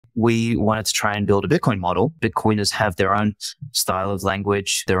we wanted to try and build a Bitcoin model. Bitcoiners have their own style of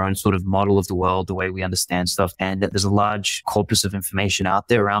language, their own sort of model of the world, the way we understand stuff. And there's a large corpus of information out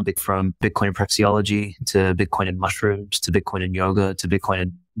there around from Bitcoin and praxeology to Bitcoin and mushrooms to Bitcoin and yoga to Bitcoin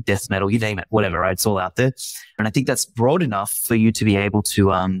and death metal, you name it, whatever, right? It's all out there. And I think that's broad enough for you to be able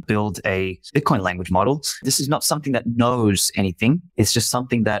to build a Bitcoin language model. This is not something that knows anything. It's just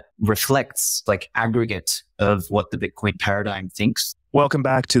something that reflects like aggregate of what the Bitcoin paradigm thinks. Welcome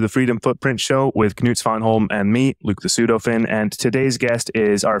back to the Freedom Footprint Show with Knut Svanholm and me, Luke the Pseudofin. And today's guest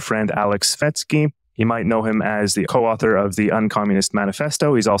is our friend Aleks Svetski. You might know him as the co-author of the Uncommunist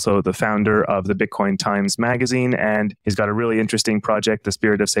Manifesto. He's also the founder of the Bitcoin Times magazine, and he's got a really interesting project, the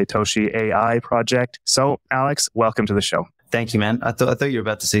Spirit of Satoshi AI project. So, Aleks, welcome to the show. Thank you, man. I thought you were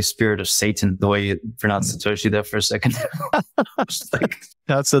about to say Spirit of Satan, the way you pronounced Satoshi there for a second.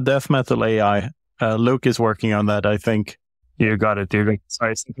 That's the death metal AI. Luke is working on that, I think. You got it, dude.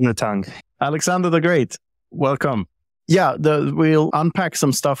 Sorry, it's in the tongue. Alexander the Great, welcome. Yeah, we'll unpack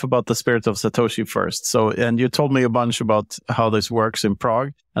some stuff about the Spirit of Satoshi first. So, and you told me a bunch about how this works in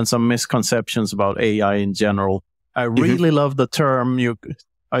Prague and some misconceptions about AI in general. I really love the term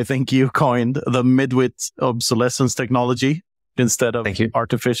I think you coined, the Midwit obsolescence technology instead of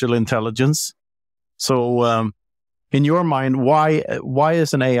artificial intelligence. So, in your mind, why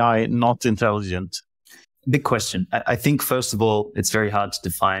is an AI not intelligent? Big question. I think, first of all, it's very hard to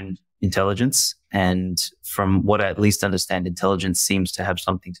define intelligence. And from what I at least understand, intelligence seems to have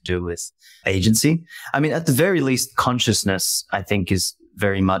something to do with agency. I mean, at the very least, consciousness, I think, is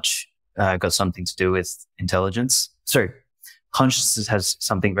very much got something to do with intelligence. Sorry, consciousness has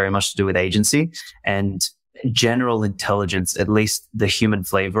something very much to do with agency. And general intelligence, at least the human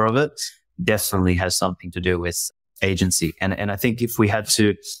flavor of it, definitely has something to do with agency. And I think if we had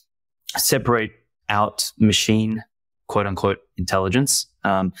to separate out machine, quote unquote, intelligence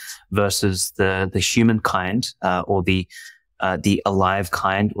versus the human kind or the alive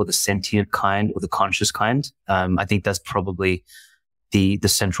kind or the sentient kind or the conscious kind, I think that's probably the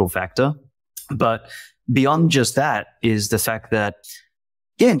central factor. But beyond just that is the fact that,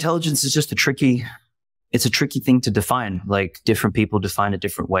 intelligence is just a tricky thing to define. Like, different people define it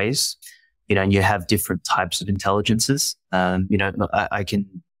different ways, and you have different types of intelligences. I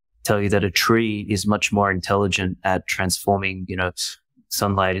can tell you that a tree is much more intelligent at transforming,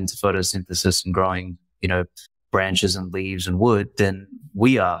 sunlight into photosynthesis and growing, branches and leaves and wood than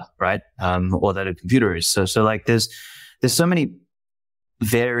we are, right? Or that a computer is. So like there's so many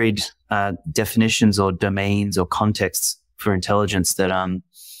varied definitions or domains or contexts for intelligence that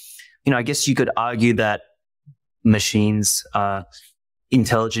I guess you could argue that machines are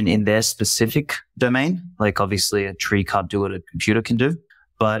intelligent in their specific domain. Like, obviously a tree can't do what a computer can do.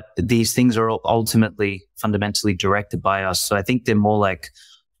 But these things are ultimately fundamentally directed by us. So I think they're more like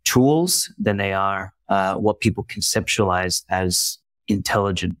tools than they are what people conceptualize as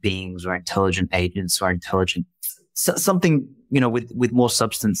intelligent beings or intelligent agents or intelligent something, with more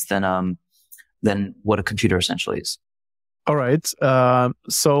substance than what a computer essentially is. All right.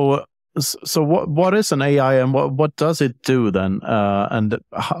 So what is an AI and what does it do then? And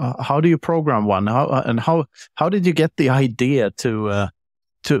how do you program one? How did you get the idea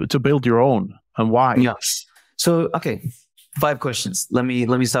to build your own, and why? Yes. So, okay, 5 questions. Let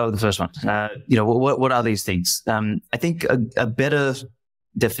me start with the first one. What are these things? I think a better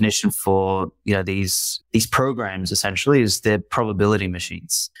definition for, these programs essentially is they're probability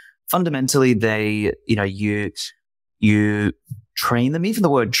machines. Fundamentally, they, you train them. Even the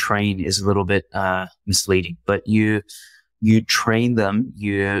word train is a little bit misleading, but you train them.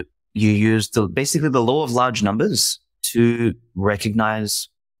 You use basically the law of large numbers to recognize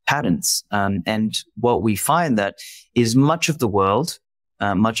patterns. And what we find that is much of the world,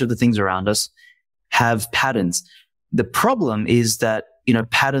 much of the things around us have patterns. The problem is that,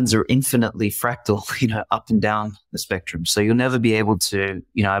 patterns are infinitely fractal, up and down the spectrum. So you'll never be able to,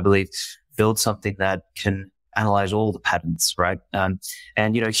 I believe, build something that can analyze all the patterns, right? And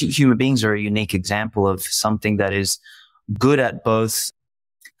human beings are a unique example of something that is good at both.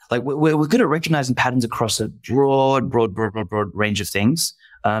 Like, we're good at recognizing patterns across a broad range of things.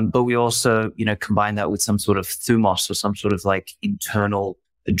 But we also, combine that with some sort of thumos or some sort of like internal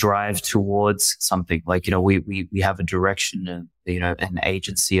drive towards something. Like, we have a direction and, an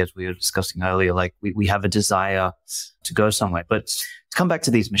agency, as we were discussing earlier. Like, we have a desire to go somewhere. But to come back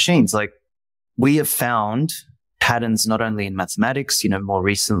to these machines, like, we have found patterns not only in mathematics, more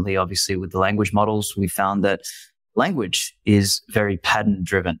recently, obviously, with the language models, we found that language is very pattern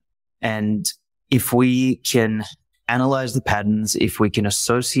driven. And if we can analyze the patterns, if we can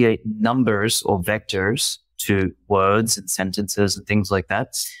associate numbers or vectors to words and sentences and things like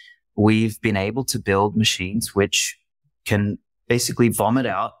that, we've been able to build machines which can basically vomit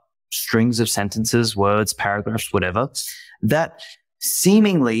out strings of sentences, words, paragraphs, whatever, that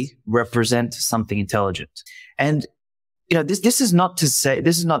seemingly represent something intelligent. And, this is not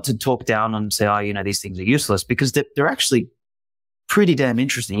to talk down and say, oh, these things are useless, because they're actually pretty damn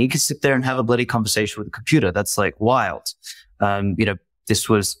interesting. You can sit there and have a bloody conversation with a computer. That's like wild. This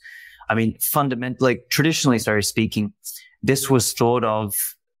was, fundamentally, traditionally, speaking, this was thought of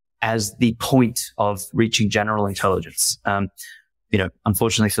as the point of reaching general intelligence.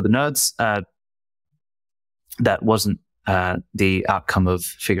 Unfortunately for the nerds, that wasn't the outcome of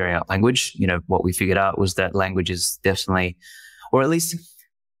figuring out language. What we figured out was that language is definitely, or at least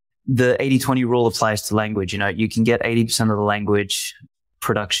the 80-20 rule applies to language. You can get 80% of the language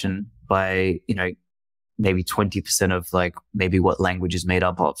production by, maybe 20% of maybe what language is made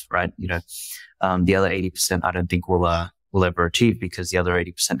up of, right? The other 80% I don't think will ever achieve, because the other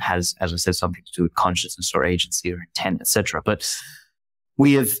 80% has, as I said, something to do with consciousness or agency or intent, etc. But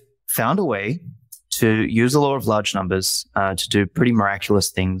we have found a way to use the law of large numbers to do pretty miraculous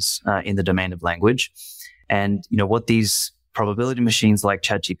things in the domain of language. And what these probability machines like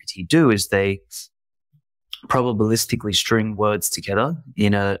ChatGPT do is they probabilistically string words together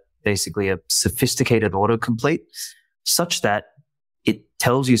in basically a sophisticated autocomplete, such that it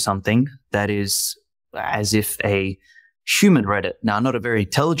tells you something that is as if a human read it. Now, not a very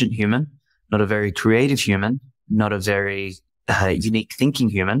intelligent human, not a very creative human, not a very unique thinking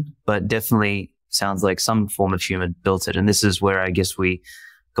human, but definitely sounds like some form of human built it. And this is where I guess we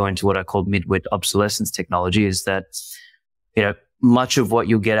go into what I call Midwit obsolescence technology, is that, much of what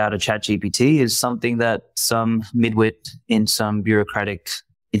you'll get out of ChatGPT is something that some midwit in some bureaucratic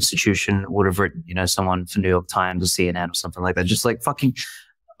institution would have written, someone for New York Times or CNN or something like that. Just like fucking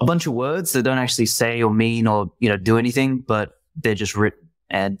a bunch of words that don't actually say or mean or, do anything, but they're just written.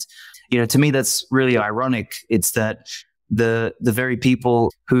 And, to me, that's really ironic. It's that the very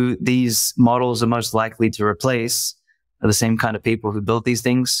people who these models are most likely to replace are the same kind of people who built these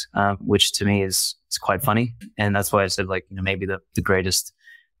things, which to me is quite funny. And that's why I said, maybe the greatest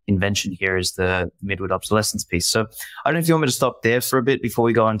invention here is the midwit obsolescence piece. So I don't know if you want me to stop there for a bit before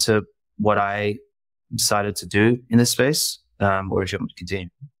we go on to what I decided to do in this space, or if you want me to continue.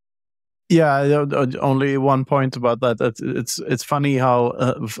 Yeah, only one point about that. It's funny how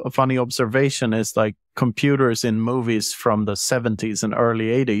a funny observation is computers in movies from the 70s and early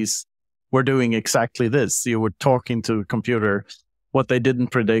 80s were doing exactly this. You were talking to a computer. What they didn't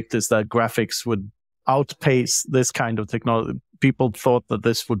predict is that graphics would outpace this kind of technology. People thought that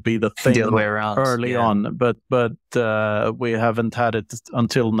this would be the thing the other way around early on, but we haven't had it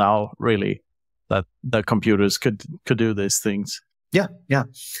until now, really, that the computers could do these things. Yeah.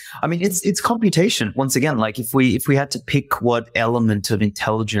 It's computation. Once again, if we had to pick what element of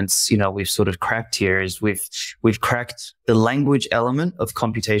intelligence, we've sort of cracked here, is we've cracked the language element of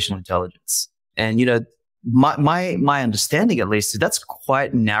computational intelligence. And, my understanding, at least, is that's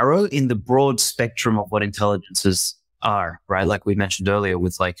quite narrow in the broad spectrum of what intelligences are, right? Like we mentioned earlier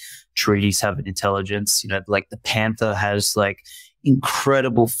with trees have an intelligence, the panther has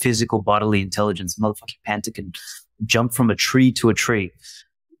incredible physical bodily intelligence. Motherfucking panther can jump from a tree to a tree.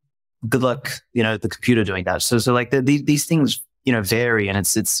 Good luck, the computer doing that. So these things, vary, and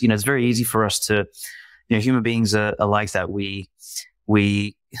it's very easy for us to, human beings are like that. We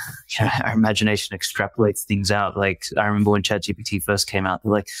our imagination extrapolates things out. I remember when ChatGPT first came out,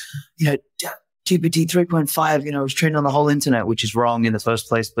 they're GPT 3.5, was trained on the whole internet, which is wrong in the first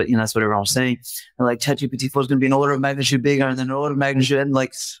place, but that's what everyone was saying. And ChatGPT 4 is going to be an order of magnitude bigger, and then an order of magnitude, and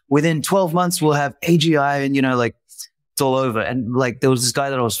within 12 months we'll have AGI, and it's all over. And there was this guy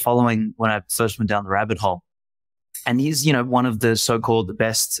that I was following when I first went down the rabbit hole, and he's one of the so-called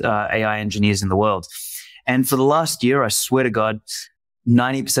best AI engineers in the world. And for the last year, I swear to God,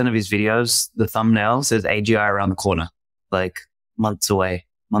 90% of his videos, the thumbnail says AGI around the corner, months away.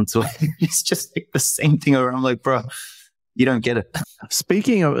 It's just the same thing over. I'm bro, you don't get it.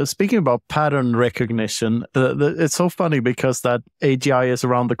 Speaking about pattern recognition, it's so funny because that AGI is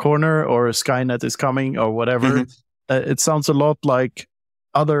around the corner, or Skynet is coming, or whatever. Mm-hmm. It sounds a lot like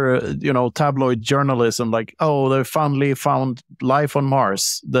other, tabloid journalism. They finally found life on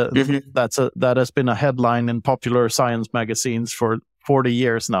Mars. That has been a headline in popular science magazines for 40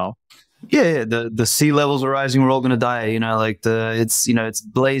 years now. Yeah, the sea levels are rising. We're all going to die. It's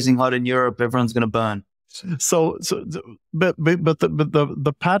blazing hot in Europe. Everyone's going to burn. But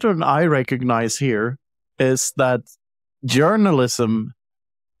the pattern I recognize here is that journalism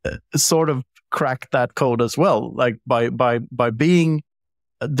sort of cracked that code as well. By being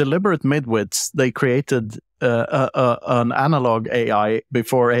deliberate midwits, they created an analog AI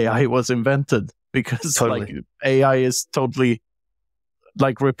before AI was invented, because like AI is totally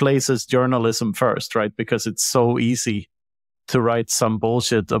like replaces journalism first, right? Because it's so easy to write some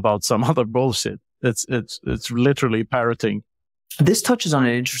bullshit about some other bullshit. It's literally parroting. This touches on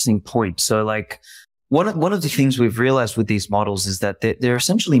an interesting point. So like one of the things we've realized with these models is that they're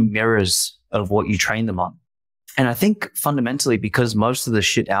essentially mirrors of what you train them on. And I think fundamentally, because most of the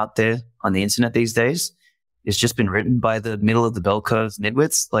shit out there on the internet these days has just been written by the middle of the bell curve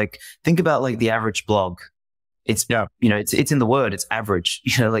midwits. Like think about like the average blog. It's, it's in the word, it's average,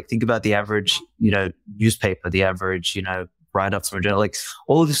 like think about the average, newspaper, the average, write-ups from a journal, like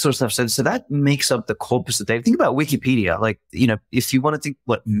all of this sort of stuff. So that makes up the corpus of data. Think about Wikipedia. Like, if you want to think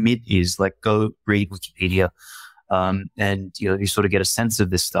what mid is, like go read Wikipedia, and, you sort of get a sense of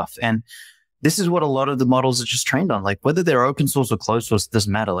this stuff. And this is what a lot of the models are just trained on. Like whether they're open source or closed source, it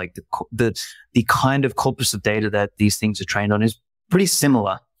doesn't matter. Like the kind of corpus of data that these things are trained on is pretty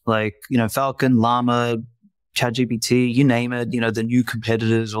similar. Like, Falcon, Llama, ChatGPT, you name it, the new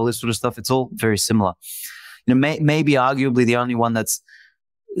competitors, all this sort of stuff. It's all very similar. Maybe arguably the only one that's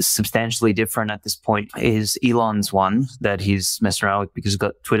substantially different at this point is Elon's one that he's messing around with, because it's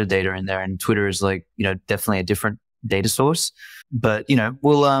got Twitter data in there, and Twitter is like, definitely a different data source. But,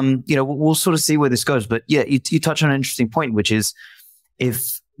 we'll sort of see where this goes. But yeah, you touch on an interesting point, which is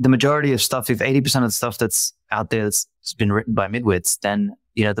if the majority of stuff, if 80% of the stuff that's out there that's been written by midwits, then,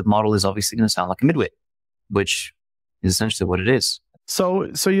 the model is obviously going to sound like a midwit, which is essentially what it is. So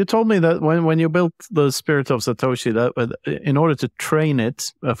you told me that when you built the Spirit of Satoshi, that in order to train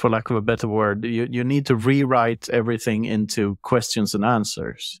it, for lack of a better word, you need to rewrite everything into questions and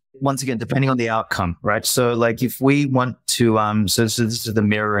answers. Once again, depending on the outcome, right? So like if we want to, so this is the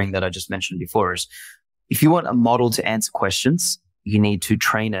mirroring that I just mentioned before, is if you want a model to answer questions, you need to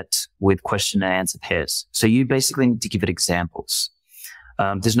train it with question and answer pairs. So you basically need to give it examples.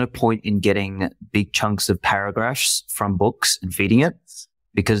 There's no point in getting big chunks of paragraphs from books and feeding it,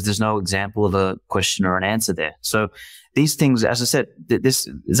 because there's no example of a question or an answer there. So these things, as I said, this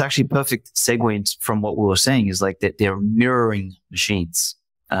is actually a perfect segue from what we were saying, is like that they're mirroring machines.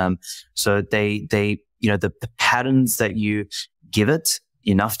 So they the patterns that you give it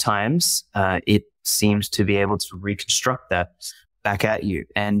enough times, it seems to be able to reconstruct that back at you.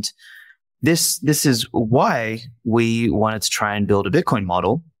 And this is why we wanted to try and build a Bitcoin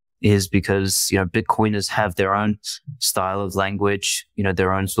model, is because, Bitcoiners have their own style of language,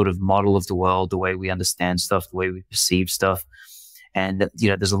 their own sort of model of the world, the way we understand stuff, the way we perceive stuff. And,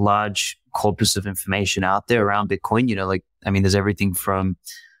 there's a large corpus of information out there around Bitcoin, there's everything from,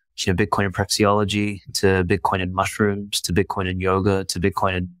 Bitcoin and praxeology to Bitcoin and mushrooms to Bitcoin and yoga to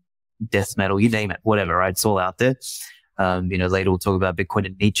Bitcoin and death metal, you name it, whatever, right? It's all out there. Later we'll talk about Bitcoin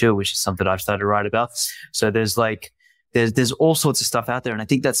and Nietzsche, which is something I've started to write about. So there's all sorts of stuff out there. And I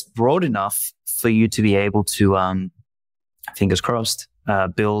think that's broad enough for you to be able to, fingers crossed,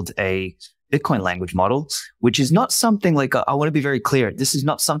 build a Bitcoin language model, which is not something like, I want to be very clear. This is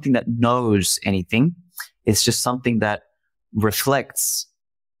not something that knows anything. It's just something that reflects,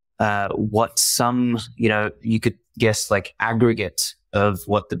 what some, you could guess like aggregate of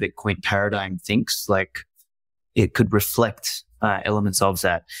what the Bitcoin paradigm thinks. Like, it could reflect elements of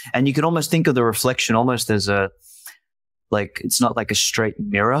that. And you can almost think of the reflection almost as it's not like a straight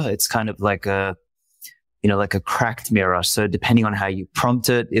mirror. It's kind of like like a cracked mirror. So depending on how you prompt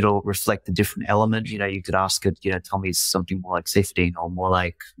it, it'll reflect a different element. You could ask it, tell me something more like Safedine or more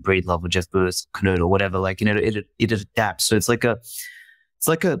like Breedlove or Jeff Bezos, Knut or whatever. Like, it adapts. So it's like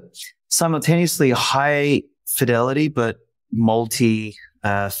a simultaneously high fidelity, but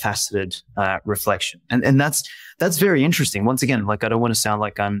faceted reflection. And that's very interesting. Once again, like, I don't want to sound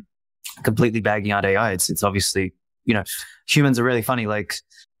like I'm completely bagging out AI. It's obviously, humans are really funny. Like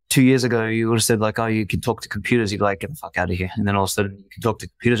 2 years ago, you would have said like, oh, you can talk to computers. You'd be like, get the fuck out of here. And then all of a sudden you can talk to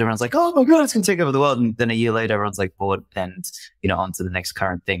computers. Everyone's like, oh my God, it's going to take over the world. And then a year later, everyone's like bored and, on to the next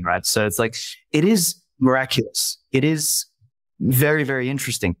current thing. Right. So it's like, it is miraculous. It is very, very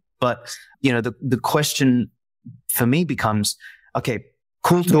interesting. But, the question for me becomes, okay,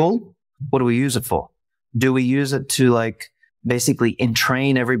 cool tool. What do we use it for? Do we use it to like basically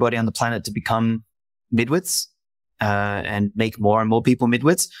entrain everybody on the planet to become midwits, and make more and more people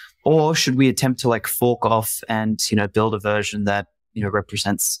midwits? Or should we attempt to like fork off and, build a version that,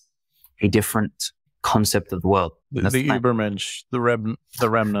 represents a different concept of the world? The Übermensch, the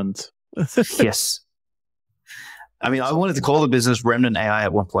remnant. Yes. I wanted to call the business Remnant AI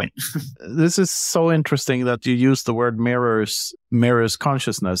at one point. This is so interesting that you use the word mirrors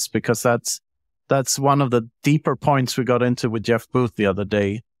consciousness, because that's one of the deeper points we got into with Jeff Booth the other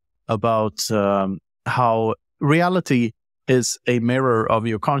day about how reality is a mirror of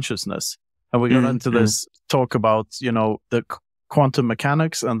your consciousness. And we got into this talk about, the quantum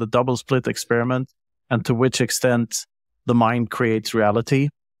mechanics and the double slit experiment, and to which extent the mind creates reality.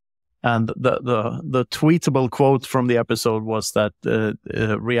 And the tweetable quote from the episode was that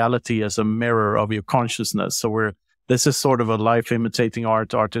reality is a mirror of your consciousness. So this is sort of a life imitating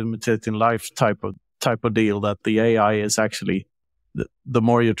art imitating life type of deal, that the AI is actually, the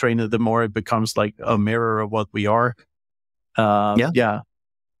more you train it, the more it becomes like a mirror of what we are. Yeah.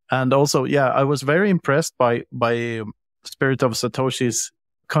 And also, I was very impressed by Spirit of Satoshi's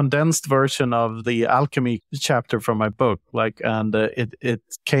condensed version of the alchemy chapter from my book. And it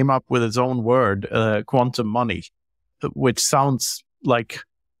came up with its own word, quantum money, which sounds like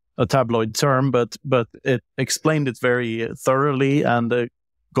a tabloid term, but it explained it very thoroughly and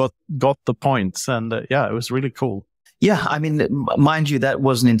got the points. And it was really cool. Yeah, I mean, mind you, that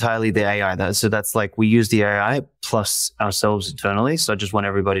wasn't entirely the AI. So that's like, we use the AI plus ourselves internally. So I just want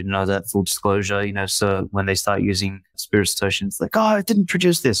everybody to know that, full disclosure, so when they start using Spirit Satoshi, it's like, oh, it didn't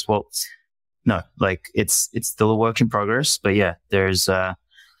produce this. Well, no, like it's still a work in progress. But yeah, there's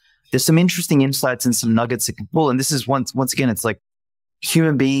some interesting insights and some nuggets it can pull. And this is once again, it's like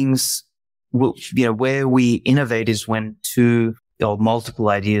human beings will, where we innovate is when two or multiple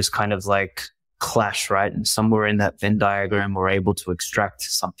ideas kind of like clash, right? And somewhere in that Venn diagram, we're able to extract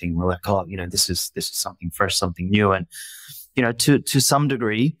something. We're like, oh, this is something fresh, something new. And, to some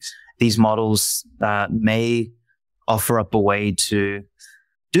degree, these models may offer up a way to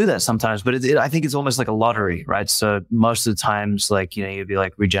do that sometimes, but I think it's almost like a lottery, right? So most of the times, like, you'd be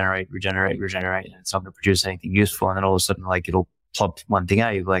like, regenerate, and it's not going to produce anything useful. And then all of a sudden, like, it'll plop one thing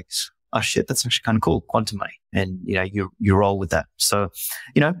out. You're like, oh shit, that's actually kind of cool, quantum money. And, you roll with that. So,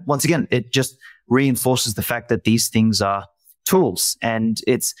 once again, it just reinforces the fact that these things are tools, and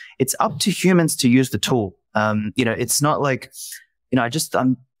it's up to humans to use the tool. It's not like,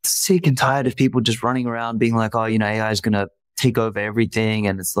 I'm sick and tired of people just running around being like, oh, AI is going to take over everything.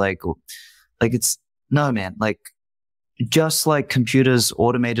 And it's like no, man, like, just like computers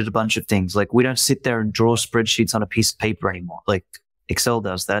automated a bunch of things. Like, we don't sit there and draw spreadsheets on a piece of paper anymore. Like, Excel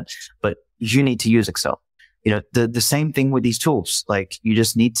does that, but you need to use Excel. The same thing with these tools. Like, you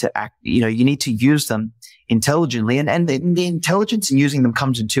just need to act, you need to use them intelligently. And the intelligence in using them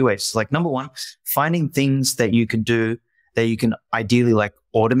comes in two ways. Like, number one, finding things that you can do that you can ideally like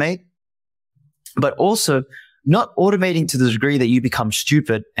automate, but also not automating to the degree that you become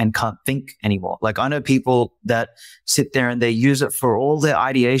stupid and can't think anymore. Like, I know people that sit there and they use it for all their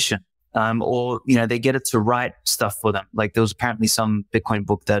ideation. Or, they get it to write stuff for them. Like, there was apparently some Bitcoin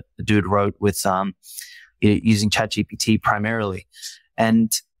book that the dude wrote with, using ChatGPT primarily.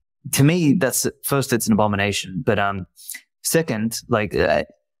 And to me, first, it's an abomination. But, second, like,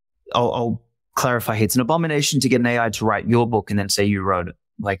 I'll clarify here. It's an abomination to get an AI to write your book and then say you wrote it.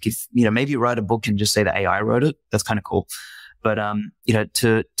 Like, if, maybe you write a book and just say the AI wrote it, that's kind of cool. But,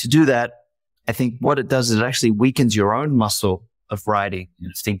 to do that, I think what it does is it actually weakens your own muscle of writing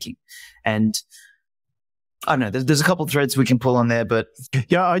and thinking. And I don't know, there's a couple of threads we can pull on there, but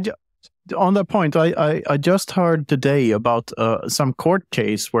yeah, on that point, I just heard today about some court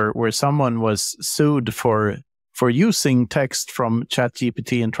case where someone was sued for using text from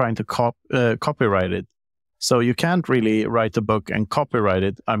ChatGPT and trying to copyright it. So you can't really write a book and copyright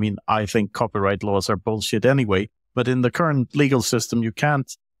it. I mean, I think copyright laws are bullshit anyway, but in the current legal system, you can't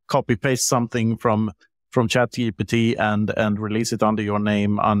copy paste something from ChatGPT and release it under your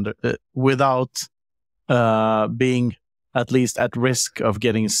name without being at least at risk of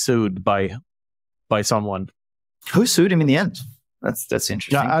getting sued by someone. Who sued him in the end? That's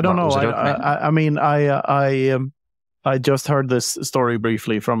interesting. Yeah, I don't know. I just heard this story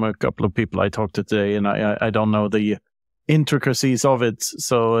briefly from a couple of people I talked to today, and I don't know the intricacies of it.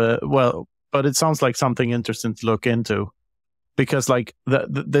 So but it sounds like something interesting to look into, because like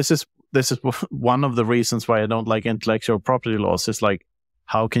this is one of the reasons why I don't like intellectual property laws. Is like,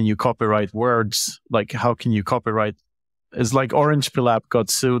 how can you copyright words? Like, how can you copyright? It's like Orange Pill app got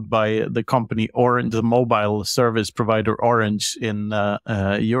sued by the company Orange, the mobile service provider Orange in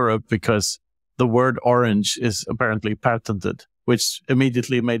Europe, because the word orange is apparently patented, which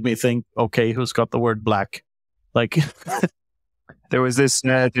immediately made me think, okay, who's got the word black? Like, there was this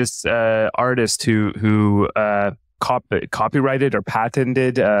artist who copyrighted or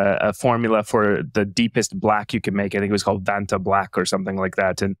patented a formula for the deepest black you can make. I think it was called Vanta Black or something like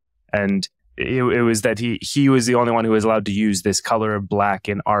that. And it was that he was the only one who was allowed to use this color of black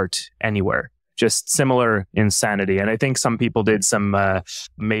in art anywhere. Just similar insanity. And I think some people did some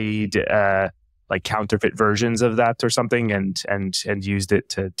made like counterfeit versions of that or something, and used it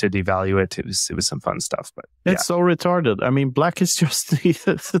to devalue it. It was some fun stuff, but it's so retarded. I mean, black is just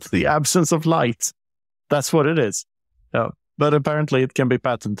the absence of light. That's what it is. Yeah. But apparently it can be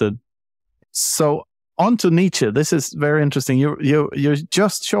patented. So on to Nietzsche. This is very interesting. You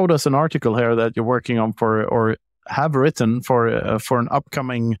just showed us an article here that you're working on or have written for an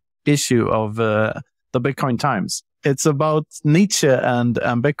upcoming issue of the Bitcoin Times. It's about Nietzsche and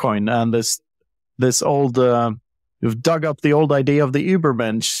Bitcoin and this old. You've dug up the old idea of the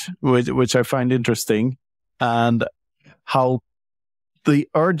Übermensch, which I find interesting, and how the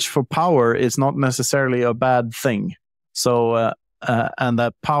urge for power is not necessarily a bad thing. So and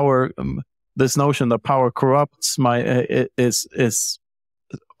that power, this notion that power corrupts is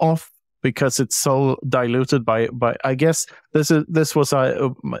off because it's so diluted by I guess this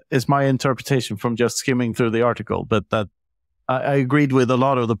is my interpretation from just skimming through the article, but that I agreed with a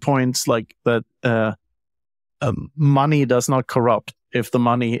lot of the points, like that money does not corrupt if the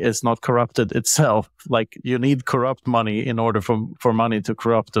money is not corrupted itself. Like you need corrupt money in order for money to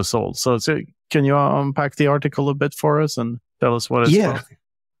corrupt the soul. So can you unpack the article a bit for us and tell us what it's about?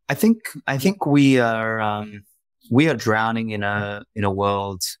 I think we are drowning in a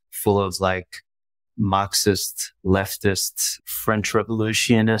world full of like Marxist, leftist, French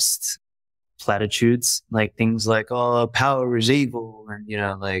revolutionist platitudes, like things like, oh, power is evil, and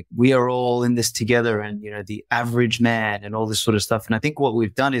like we are all in this together, and the average man and all this sort of stuff. And I think what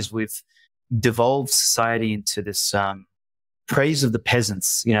we've done is we've devolved society into this praise of the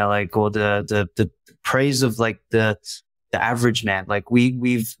peasants, like, or the praise of like the average man. Like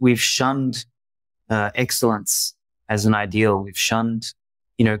we've shunned excellence as an ideal. We've shunned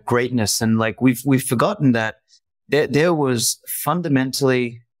greatness, and like we've forgotten that there was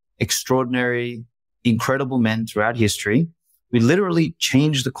fundamentally extraordinary, incredible men throughout history. We literally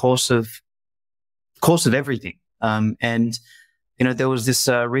changed the course of everything. And there was this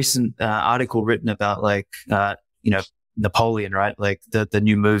recent article written about like Napoleon, right? Like the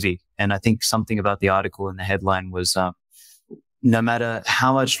new movie. And I think something about the article in the headline was no matter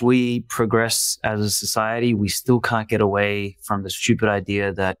how much we progress as a society, we still can't get away from the stupid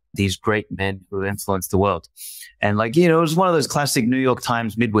idea that these great men who influenced the world. And like, it was one of those classic New York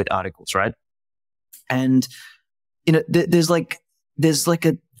Times Midwit articles, right? And, there's like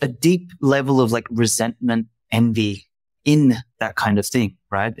a deep level of like resentment, envy in that kind of thing,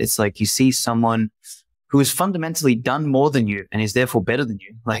 right? It's like you see someone who has fundamentally done more than you and is therefore better than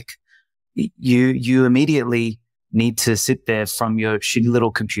you. Like you immediately need to sit there from your shitty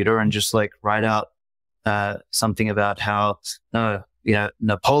little computer and just like write out something about how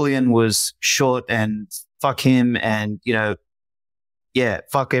Napoleon was short and fuck him, and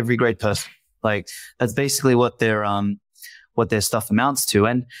fuck every great person. Like that's basically what their stuff amounts to.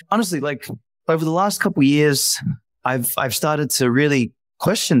 And honestly, like over the last couple of years, I've started to really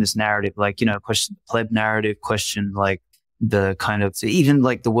question this narrative, like question the pleb narrative, question like the kind of, even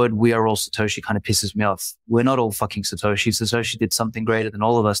like the word "we are all Satoshi" kind of pisses me off. We're not all fucking Satoshi. Satoshi did something greater than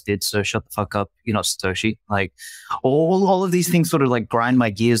all of us did, so shut the fuck up. You're not Satoshi. Like all of these things sort of like grind my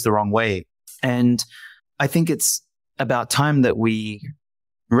gears the wrong way. And I think it's about time that we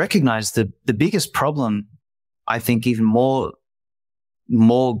recognize the biggest problem, I think even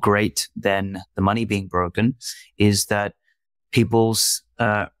more great than the money being broken, is that people's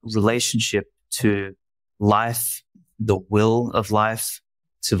relationship to life, the will of life,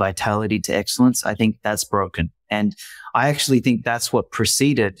 to vitality, to excellence, I think that's broken. And I actually think that's what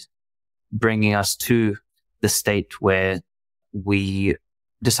preceded bringing us to the state where we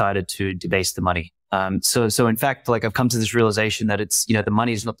decided to debase the money. So in fact, like I've come to this realization that it's, the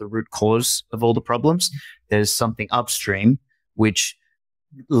money is not the root cause of all the problems. There's something upstream which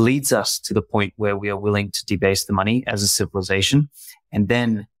leads us to the point where we are willing to debase the money as a civilization, and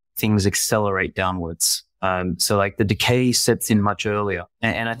then things accelerate downwards. So like the decay sets in much earlier.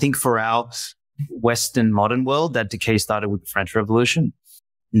 And I think for our Western modern world, that decay started with the French Revolution,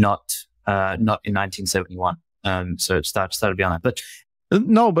 not in 1971. So it started beyond that. But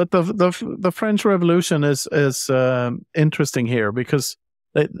no, but the French Revolution is interesting here because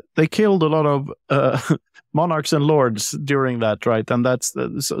they killed a lot of monarchs and lords during that, right? And that's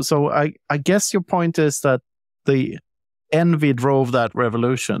so I guess your point is that the envy drove that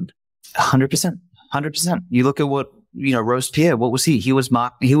revolution. 100%. You look at what Robespierre. What was he? He was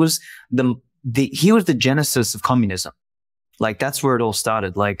the genesis of communism. Like that's where it all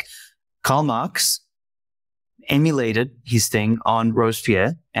started. Like Karl Marx emulated his thing on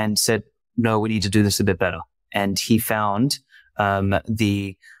Robespierre and said, no, we need to do this a bit better. And he found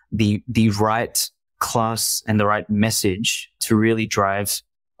the right class and the right message to really drive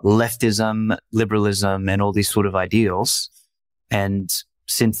leftism, liberalism, and all these sort of ideals. And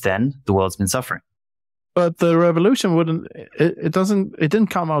since then, the world's been suffering. But the revolution it didn't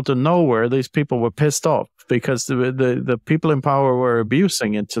come out of nowhere. These people were pissed off because the people in power were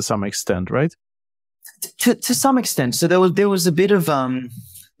abusing it to some extent, right? To some extent. So there was a bit of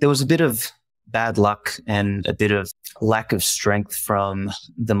bad luck and a bit of lack of strength from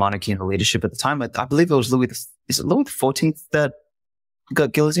the monarchy and the leadership at the time. I believe it was Louis XIV that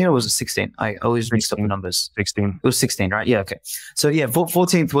got guillotined, or was it 16? I always mix up the numbers. 16. It was 16, right? Yeah, okay. So yeah,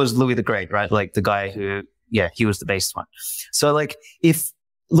 14th was Louis the Great, right? Like the guy who, yeah, he was the base one. So like if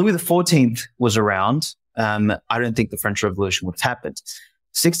Louis XIV was around, I don't think the French Revolution would have happened.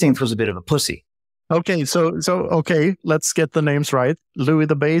 16th was a bit of a pussy. Okay, so okay, let's get the names right. Louis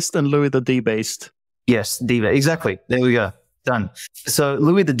the Based and Louis the Debased. Yes, debased. Exactly. There we go. Done. So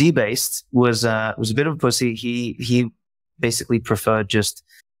Louis the Debased was a bit of a pussy. He basically preferred just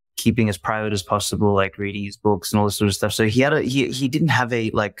keeping as private as possible, like reading his books and all this sort of stuff. So he didn't have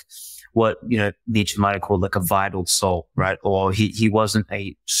a, like, what, Nietzsche might have called like a vital soul, right? Or he wasn't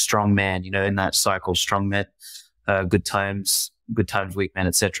a strong man, in that cycle, strong men, good times, weak men,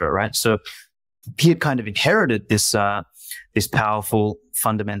 etc. Right? So he had kind of inherited this powerful,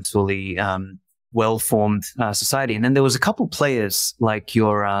 fundamentally, well-formed society. And then there was a couple players like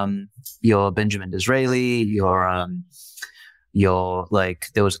your Benjamin Disraeli,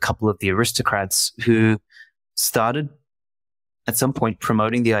 there was a couple of the aristocrats who started at some point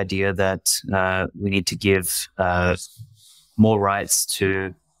promoting the idea that we need to give more rights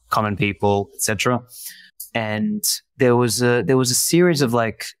to common people, etc. And there was a series of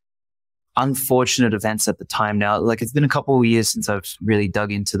like unfortunate events at the time. Now, like, it's been a couple of years since I've really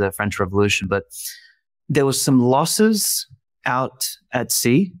dug into the French Revolution, but there was some losses out at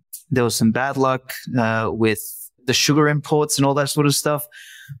sea. There was some bad luck with the sugar imports and all that sort of stuff.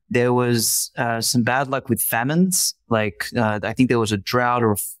 There was some bad luck with famines. Like, I think there was a drought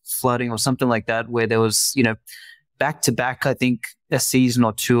or flooding or something like that, where there was, back to back, I think a season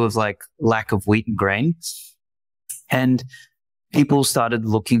or two of like lack of wheat and grain. And people started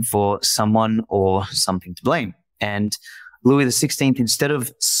looking for someone or something to blame. And Louis XVI, instead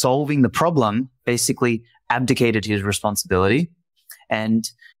of solving the problem, basically abdicated his responsibility. And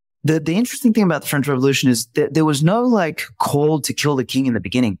the interesting thing about the French Revolution is that there was no like call to kill the king in the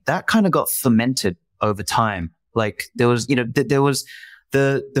beginning. That kind of got fermented over time. Like there was, there was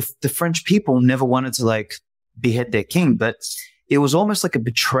the French people never wanted to like behead their king, but it was almost like a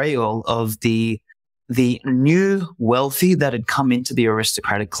betrayal of the new wealthy that had come into the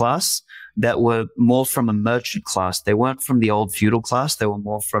aristocratic class that were more from a merchant class. They weren't from the old feudal class. They were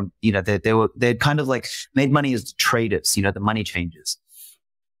more from, they'd kind of like made money as traders, the money changers.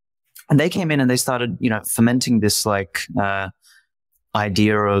 And they came in and they started, fermenting this like,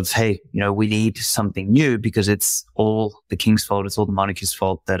 idea of, hey, we need something new because it's all the king's fault. It's all the monarchy's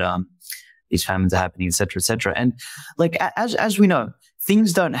fault that, these famines are happening, et cetera, et cetera. And like, as we know,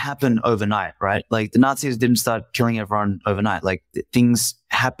 things don't happen overnight, right? Like the Nazis didn't start killing everyone overnight. Like things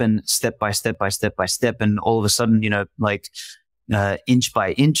happen step by step by step by step. And all of a sudden, inch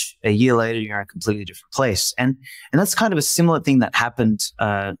by inch, a year later, you're in a completely different place. And that's kind of a similar thing that happened,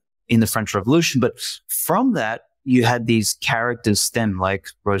 in the French Revolution. But from that, you had these characters stem like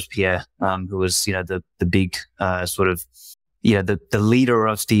Robespierre, who was, the big, sort of, the leader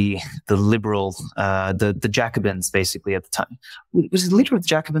of the liberal, the Jacobins basically at the time. Was he the leader of the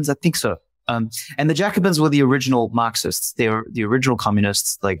Jacobins? I think so. And the Jacobins were the original Marxists. They were the original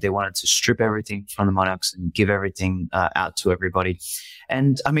communists. Like they wanted to strip everything from the monarchs and give everything, out to everybody.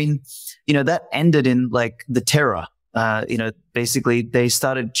 And I mean, that ended in like the terror. Basically they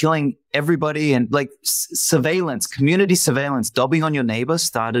started killing everybody, and like surveillance, community surveillance, dobbing on your neighbor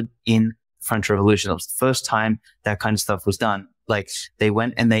started in French Revolution. That was the first time that kind of stuff was done. Like they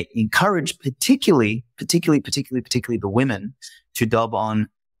went and they encouraged particularly the women to dob on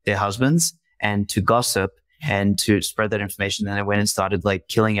their husbands and to gossip and to spread that information. And they went and started like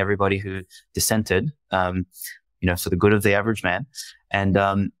killing everybody who dissented, for the good of the average man. And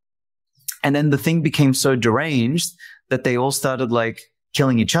then the thing became so deranged that they all started like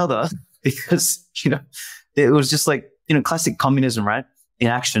killing each other because, it was just like, classic communism, right? In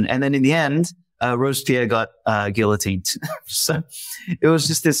action. And then in the end, Robespierre got guillotined. So it was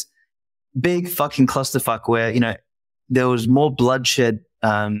just this big fucking clusterfuck where, there was more bloodshed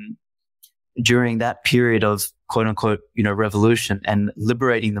during that period of quote unquote, revolution and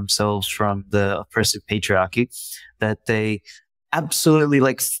liberating themselves from the oppressive patriarchy, that they absolutely,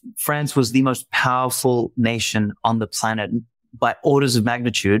 like, France was the most powerful nation on the planet by orders of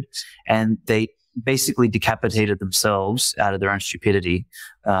magnitude. And they basically decapitated themselves out of their own stupidity.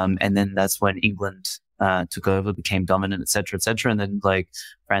 And then that's when England took over, became dominant, et cetera, et cetera. And then like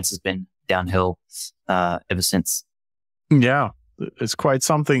France has been downhill ever since. Yeah, it's quite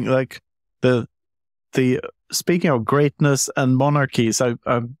something. Like the speaking of greatness and monarchies,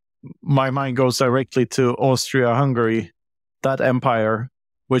 my mind goes directly to Austria-Hungary, that empire,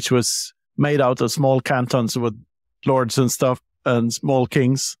 which was made out of small cantons with lords and stuff and small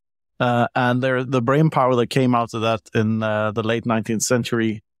kings. And the brain power that came out of that in the late 19th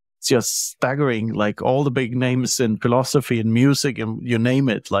century, it's just staggering. Like all the big names in philosophy and music and you name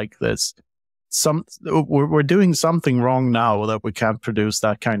it, like this. We're doing something wrong now that we can't produce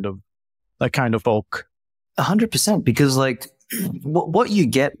that kind of folk. 100%, because like what you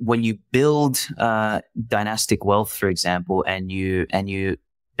get when you build dynastic wealth, for example, and you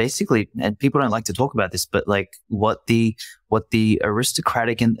basically, and people don't like to talk about this, but like what the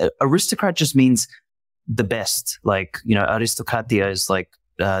aristocratic, and aristocrat just means the best. Like, you know, aristokratia is like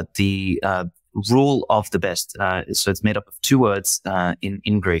the rule of the best. So it's made up of two words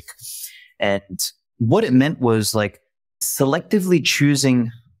in Greek. And what it meant was like selectively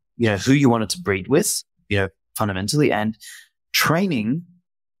choosing, you know, who you wanted to breed with, you know, fundamentally, and training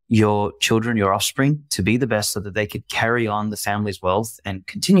your children, your offspring, to be the best so that they could carry on the family's wealth and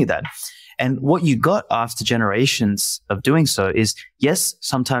continue that. And what you got after generations of doing so is, yes,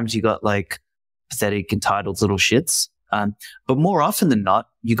 sometimes you got like pathetic, entitled little shits. But more often than not,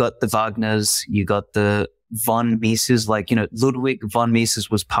 you got the Wagners, you got the von Mises, like, you know, Ludwig von Mises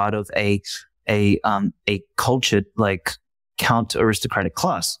was part of a cultured, like, count aristocratic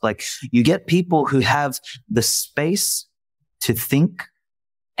class. Like, you get people who have the space to think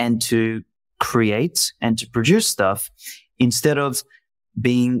and to create and to produce stuff instead of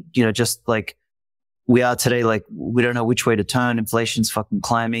being, you know, just like we are today. Like, we don't know which way to turn. Inflation's fucking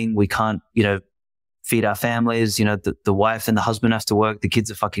climbing. We can't, you know, feed our families. You know, the wife and the husband have to work. The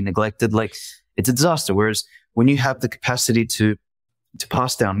kids are fucking neglected. Like, it's a disaster. Whereas when you have the capacity to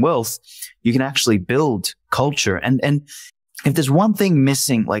pass down wealth, you can actually build culture. And if there's one thing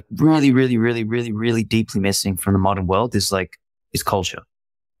missing, like really, really, really, really, really deeply missing from the modern world is culture.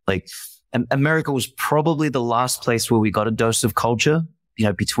 Like, America was probably the last place where we got a dose of culture, you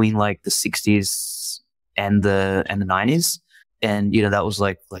know, between like the 60s and the 90s. And, you know, that was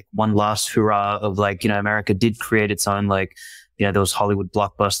like one last hurrah of like, you know, America did create its own, like, you know, there was Hollywood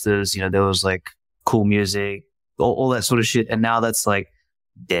blockbusters, you know, there was like cool music, all that sort of shit. And now that's like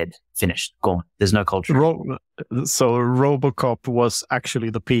dead, finished, gone. There's no culture. So RoboCop was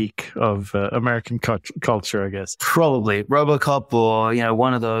actually the peak of American culture, I guess. Probably RoboCop, or, you know,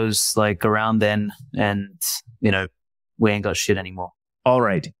 one of those like around then, and, you know, we ain't got shit anymore. All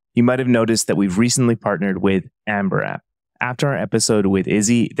right. You might have noticed that we've recently partnered with Amber App. After our episode with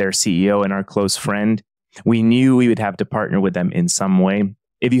Izzy, their CEO and our close friend, we knew we would have to partner with them in some way.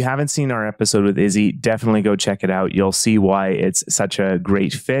 If you haven't seen our episode with Izzy, definitely go check it out. You'll see why it's such a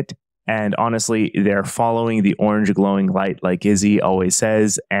great fit. And honestly, they're following the orange glowing light like Izzy always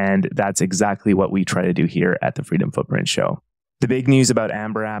says. And that's exactly what we try to do here at the Freedom Footprint Show. The big news about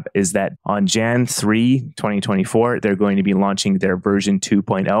Amber App is that on Jan 3, 2024, they're going to be launching their version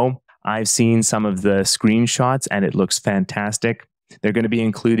 2.0. I've seen some of the screenshots and it looks fantastic. They're going to be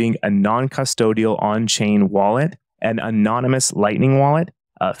including a non-custodial on-chain wallet, an anonymous Lightning wallet,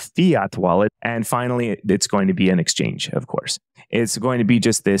 a fiat wallet, and finally, it's going to be an exchange, of course. It's going to be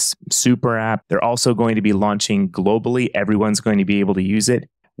just this super app. They're also going to be launching globally. Everyone's going to be able to use it.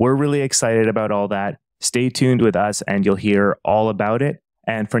 We're really excited about all that. Stay tuned with us and you'll hear all about it.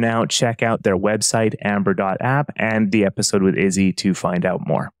 And for now, check out their website, amber.app, and the episode with Izzy to find out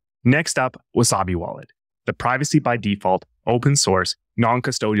more. Next up, Wasabi Wallet, the privacy by default, open source,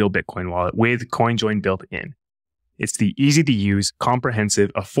 non-custodial Bitcoin wallet with CoinJoin built in. It's the easy to use,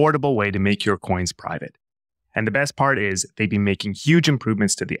 comprehensive, affordable way to make your coins private. And the best part is they've been making huge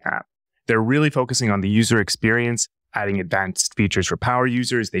improvements to the app. They're really focusing on the user experience, adding advanced features for power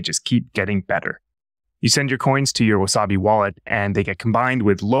users. They just keep getting better. You send your coins to your Wasabi wallet and they get combined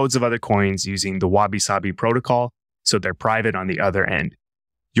with loads of other coins using the Wabi-Sabi protocol, so they're private on the other end.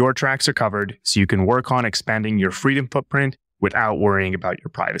 Your tracks are covered, so you can work on expanding your freedom footprint without worrying about your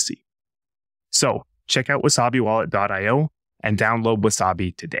privacy. So check out wasabiwallet.io and download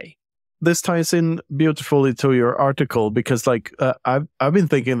Wasabi today. This ties in beautifully to your article because, like, I've been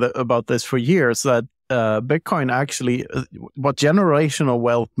thinking about this for years, that Bitcoin actually, what generational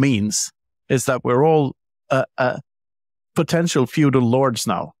wealth means is that we're all potential feudal lords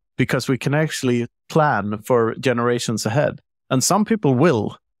now, because we can actually plan for generations ahead. And some people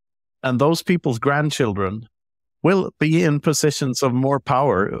will, and those people's grandchildren will be in positions of more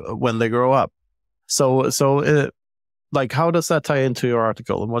power when they grow up. Like, how does that tie into your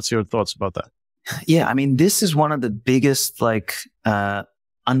article, and what's your thoughts about that? Yeah, I mean, this is one of the biggest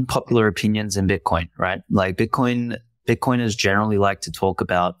unpopular opinions in Bitcoin, right? Like Bitcoiners generally like to talk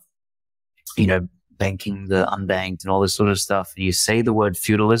about, banking the unbanked and all this sort of stuff. You say the word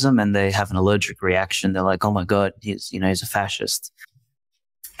feudalism and they have an allergic reaction. They're like, oh my God, he's a fascist.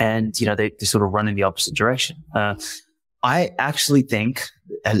 And, they sort of run in the opposite direction. I actually think,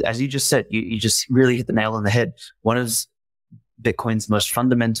 as you just said, you just really hit the nail on the head. One of Bitcoin's most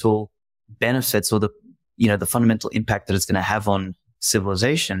fundamental benefits, or the fundamental impact that it's going to have on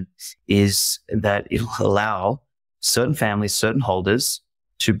civilization, is that it'll allow certain families, certain holders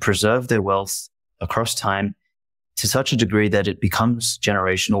to preserve their wealth across time to such a degree that it becomes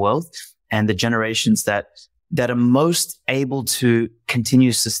generational wealth, and the generations that are most able to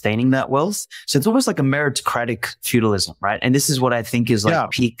continue sustaining that wealth. So it's almost like a meritocratic feudalism, right? And this is what I think is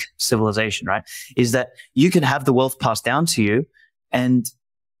peak civilization, right? Is that you can have the wealth passed down to you and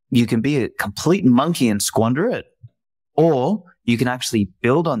you can be a complete monkey and squander it, or you can actually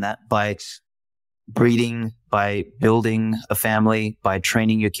build on that by breeding, by building a family, by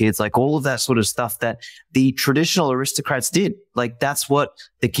training your kids, like all of that sort of stuff that the traditional aristocrats did. Like that's what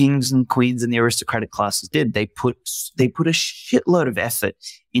the kings and queens and the aristocratic classes did. They put a shitload of effort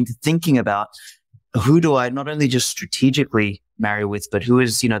into thinking about, who do I not only just strategically marry with, but who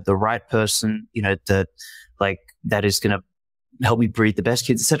is, the right person, that is going to help me breed the best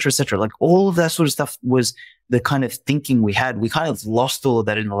kids, et cetera, et cetera. Like all of that sort of stuff was the kind of thinking we had. We kind of lost all of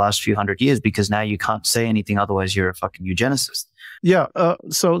that in the last few hundred years, because now you can't say anything, otherwise you're a fucking eugenicist. Yeah.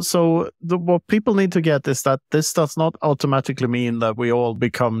 What people need to get is that this does not automatically mean that we all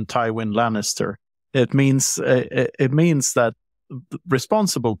become Tywin Lannister. It means that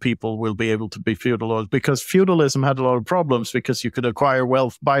responsible people will be able to be feudal lords, because feudalism had a lot of problems, because you could acquire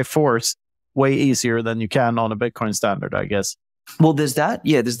wealth by force way easier than you can on a Bitcoin standard, I guess. Well, there's that.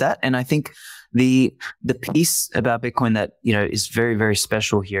 Yeah, there's that. And I think the piece about Bitcoin that, is very, very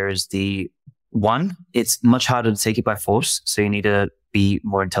special here is it's much harder to take it by force. So you need to be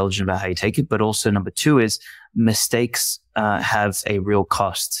more intelligent about how you take it. But also number two is mistakes have a real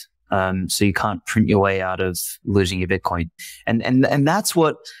cost. So you can't print your way out of losing your Bitcoin. And that's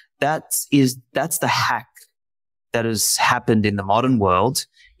the hack that has happened in the modern world,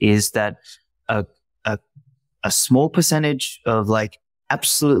 is that a small percentage of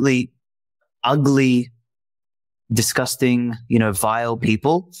absolutely ugly, disgusting, vile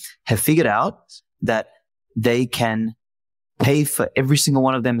people have figured out that they can pay for every single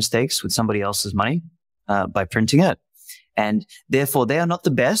one of their mistakes with somebody else's money by printing it. And therefore, they are not the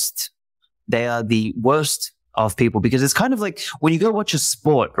best. They are the worst of people, because it's kind of like when you go watch a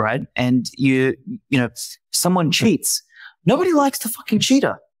sport, right? And someone cheats. Nobody likes the fucking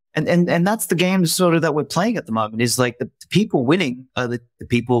cheater. And that's the game sort of that we're playing at the moment, is like the people winning are the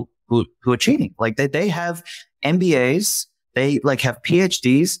people who are cheating. Like they have MBAs, they have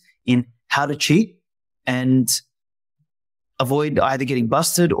PhDs in how to cheat and avoid either getting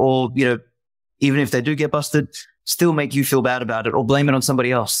busted, or, even if they do get busted, still make you feel bad about it or blame it on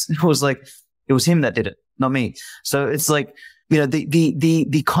somebody else. It was him that did it, not me. So it's like,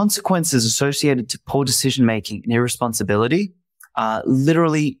 the consequences associated to poor decision making and irresponsibility are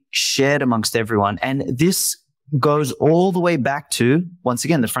literally shared amongst everyone. And this goes all the way back to, once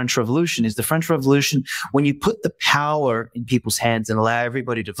again, the French Revolution. Is the French Revolution, when you put the power in people's hands and allow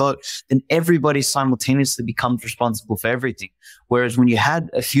everybody to vote, then everybody simultaneously becomes responsible for everything. Whereas when you had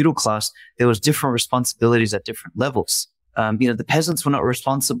a feudal class, there was different responsibilities at different levels. The peasants were not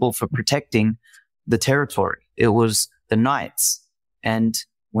responsible for protecting the territory. It was the knights. And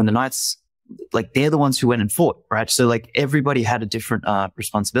when the knights, they're the ones who went and fought, right? So everybody had a different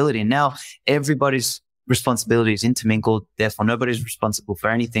responsibility. And now everybody's responsibility is intermingled. Therefore, nobody's responsible for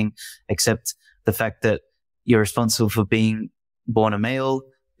anything except the fact that you're responsible for being born a male,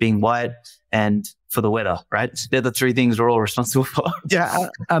 being white, and for the weather, right? They're the three things we're all responsible for. Yeah.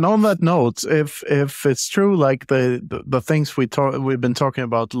 And on that note, if it's true, the things we've been talking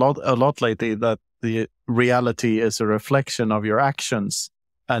about a lot lately, that the reality is a reflection of your actions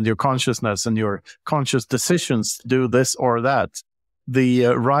and your consciousness and your conscious decisions to do this or that. The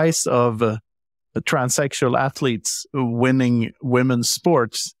rise of transsexual athletes winning women's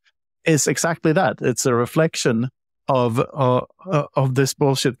sports is exactly that. It's a reflection of this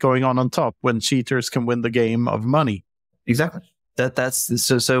bullshit going on top, when cheaters can win the game of money. Exactly. That's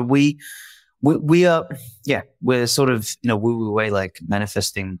so we are, we're sort of, woo way,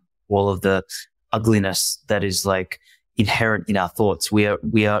 manifesting all of the ugliness that is inherent in our thoughts. We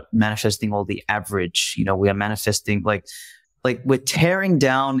are manifesting all the average, we are manifesting we're tearing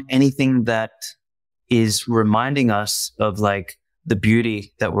down anything that is reminding us of like the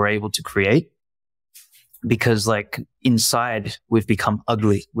beauty that we're able to create. Because like inside we've become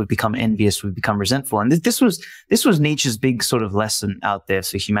ugly, we've become envious, we've become resentful. And this was Nietzsche's big sort of lesson out there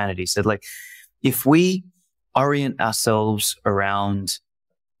for humanity. So like, if we orient ourselves around,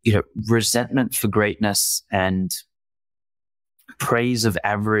 resentment for greatness and praise of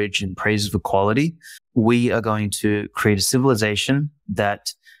average and praise of equality, we are going to create a civilization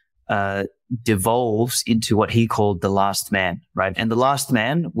that devolves into what he called the last man, right? And the last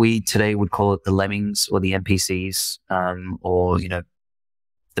man, we today would call it the lemmings or the NPCs, or,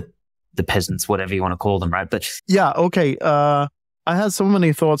 the peasants, whatever you want to call them, right? But yeah, okay. I had so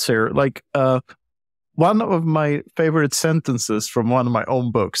many thoughts here. Like, one of my favorite sentences from one of my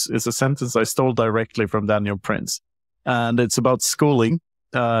own books is a sentence I stole directly from Daniel Prince. And it's about schooling.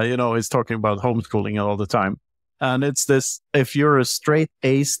 He's talking about homeschooling all the time. And it's this: if you're a straight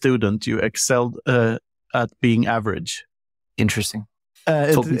A student, you excelled at being average. Interesting.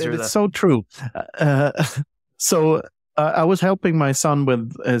 It's so true. So I was helping my son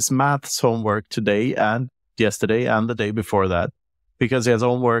with his maths homework today and yesterday and the day before that, because he has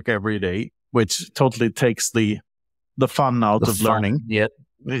homework every day, which totally takes the fun out of learning. Yep.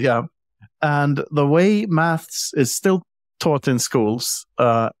 Yeah. And the way maths is still taught in schools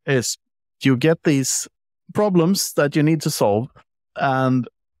is you get these problems that you need to solve, and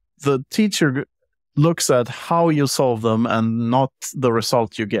the teacher looks at how you solve them and not the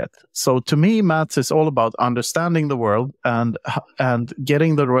result you get. So to me, maths is all about understanding the world and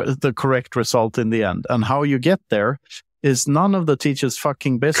getting the correct result in the end. And how you get there is none of the teacher's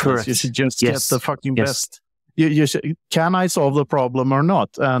fucking business. Correct. You should just get the fucking best. You should, can I solve the problem or not?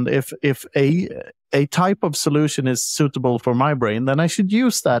 And if a type of solution is suitable for my brain, then I should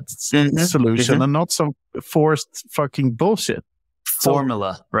use that solution and not some forced fucking bullshit.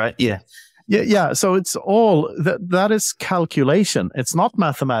 Formula, right? Yeah. Yeah. So it's all that is calculation. It's not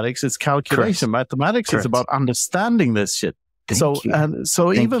mathematics. It's calculation. Correct. Mathematics is about understanding this shit. Thank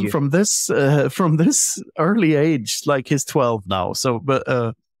you. Even from this early age, like he's 12 now. So,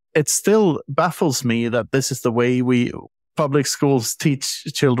 but it still baffles me that this is the way public schools teach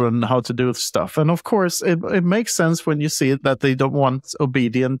children how to do stuff. And of course, it makes sense when you see it that they don't want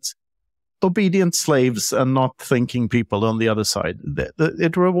obedient slaves and not thinking people on the other side.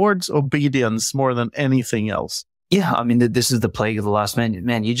 It rewards obedience more than anything else. Yeah, I mean, this is the plague of the last man.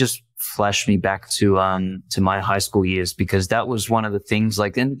 Man, you just flashed me back to my high school years, because that was one of the things.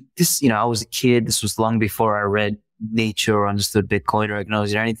 Like, and this, I was a kid. This was long before I read Nietzsche or understood Bitcoin or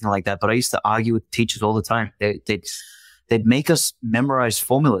agnostic or anything like that. But I used to argue with teachers all the time. They'd make us memorize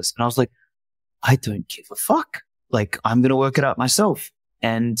formulas, and I was like, I don't give a fuck. Like, I'm gonna work it out myself.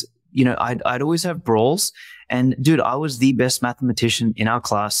 And I'd always have brawls. And dude, I was the best mathematician in our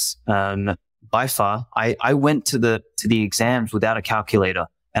class. By far, I went to the exams without a calculator,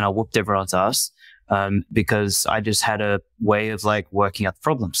 and I whooped everyone's ass, because I just had a way of like working out the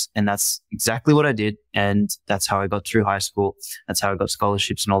problems, and that's exactly what I did. And that's how I got through high school. That's how I got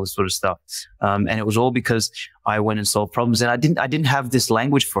scholarships and all this sort of stuff. And it was all because I went and solved problems, and I didn't have this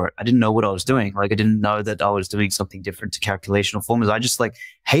language for it. I didn't know what I was doing. Like, I didn't know that I was doing something different to calculation or formulas. I just like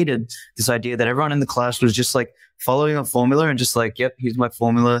hated this idea that everyone in the class was just like following a formula and just like, yep, here's my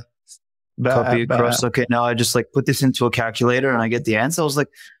formula. Copy across. Okay, now I just like put this into a calculator and I get the answer. I was like,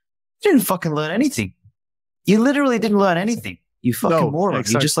 you didn't fucking learn anything. You literally didn't learn anything. You fucking moron.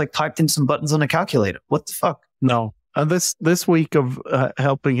 Exactly. You just like typed in some buttons on a calculator. What the fuck? No. And this week of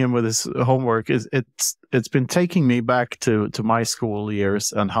helping him with his homework it's been taking me back to my school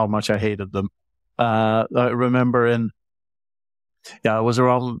years and how much I hated them. I remember I was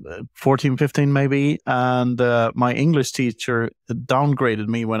around 14, 15 maybe, and my English teacher downgraded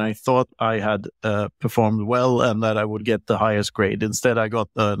me when I thought I had performed well and that I would get the highest grade. Instead, I got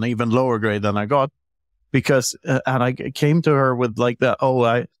an even lower grade than I got, because and I came to her with like that. Oh,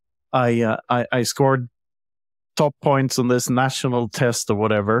 I scored top points on this national test or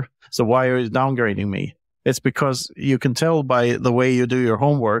whatever. So why are you downgrading me? It's because you can tell by the way you do your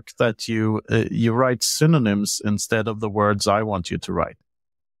homework that you write synonyms instead of the words I want you to write.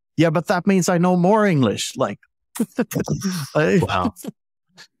 Yeah, but that means I know more English. Like, wow.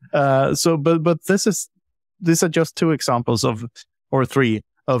 But these are just two examples or three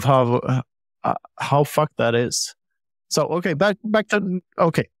of how fucked that is. So okay, back to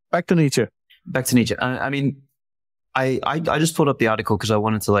Nietzsche. Back to Nietzsche. I mean, I just pulled up the article because I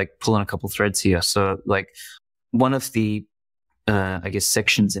wanted to like pull in a couple threads here. So like one of the, I guess,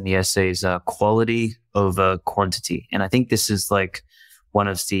 sections in the essay is quality over quantity. And I think this is like one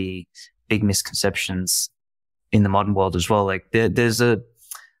of the big misconceptions in the modern world as well. Like there's a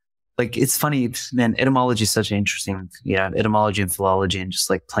like, it's funny, man, etymology is such an interesting, etymology and philology and just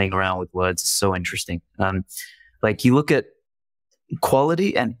like playing around with words is so interesting. Like you look at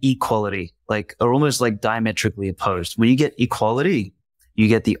quality and equality, like are almost like diametrically opposed. When you get equality, you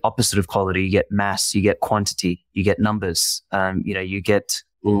get the opposite of quality. You get mass, you get quantity, you get numbers, you get.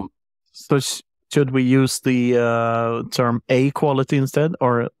 So should we use the term equality instead,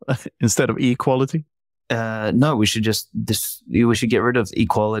 or instead of equality? No, we should we should get rid of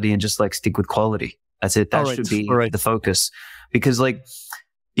equality and just like stick with quality. That's it. That should be the focus. Because like,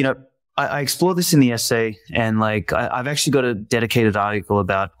 I explore this in the essay, and like I've actually got a dedicated article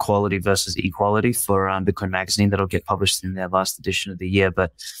about quality versus equality for Bitcoin Magazine that'll get published in their last edition of the year.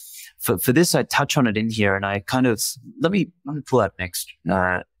 But for this, I touch on it in here, and I kind of let me pull out next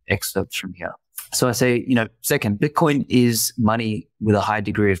excerpts from here. So I say, second, Bitcoin is money with a high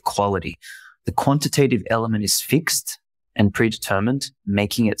degree of quality. The quantitative element is fixed and predetermined,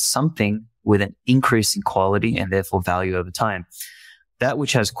 making it something with an increase in quality and therefore value over time. That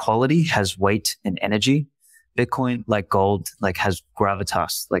which has quality has weight and energy. Bitcoin, like gold, like has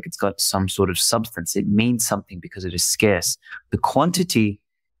gravitas, like it's got some sort of substance. It means something because it is scarce. The quantity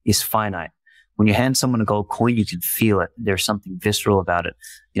is finite. When you hand someone a gold coin, you can feel it. There's something visceral about it.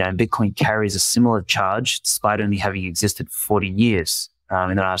 And Bitcoin carries a similar charge despite only having existed for 14 years.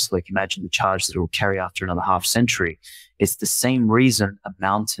 And then I ask, like, imagine the charge that it will carry after another half century. It's the same reason a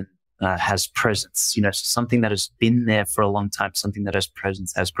mountain has presence, so something that has been there for a long time, something that has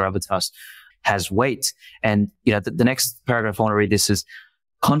presence, has gravitas, has weight. And, the next paragraph I want to read this is,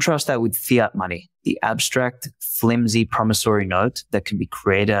 contrast that with fiat money, the abstract, flimsy promissory note that can be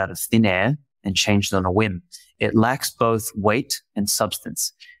created out of thin air and changed on a whim. It lacks both weight and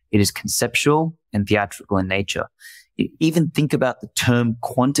substance. It is conceptual and theatrical in nature. Even think about the term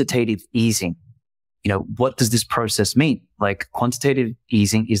quantitative easing. What does this process mean? Like, quantitative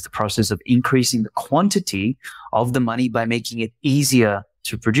easing is the process of increasing the quantity of the money by making it easier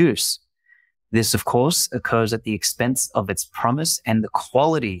to produce. This, of course, occurs at the expense of its promise and the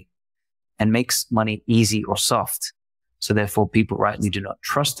quality, and makes money easy or soft. So therefore, people rightly do not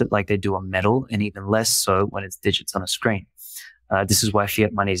trust it like they do a metal, and even less so when it's digits on a screen. This is why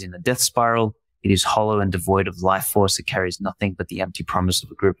fiat money is in a death spiral. It is hollow and devoid of life force. It carries nothing but the empty promise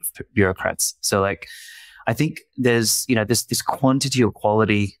of a group of bureaucrats. So like, I think there's, this quantity or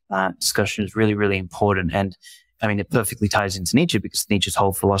quality discussion is really, really important. And I mean, it perfectly ties into Nietzsche, because Nietzsche's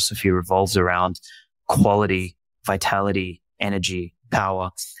whole philosophy revolves around quality, vitality, energy, power,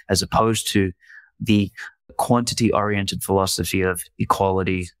 as opposed to the quantity-oriented philosophy of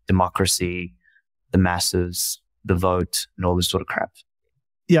equality, democracy, the masses, the vote, and all this sort of crap.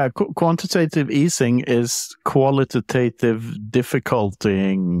 Yeah, quantitative easing is qualitative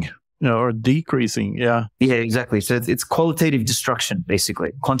difficulting, or decreasing. Yeah. Yeah, exactly. So it's qualitative destruction,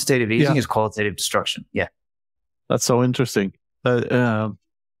 basically. Quantitative easing is qualitative destruction. Yeah. That's so interesting. That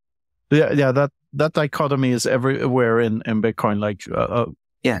dichotomy is everywhere in Bitcoin. Like,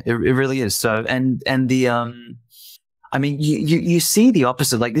 yeah, it really is. So, and the, I mean, you see the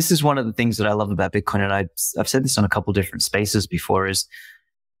opposite. Like, this is one of the things that I love about Bitcoin, and I've said this on a couple different spaces before, is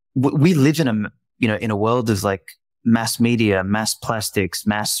we live in a world of like mass media, mass plastics,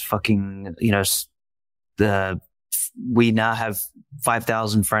 mass fucking, we now have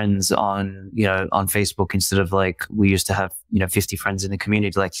 5,000 friends on Facebook instead of like we used to have, 50 friends in the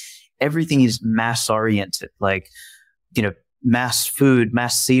community. Like, everything is mass oriented, like, mass food,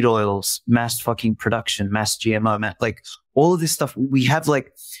 mass seed oils, mass fucking production, mass GMO, like all of this stuff. We have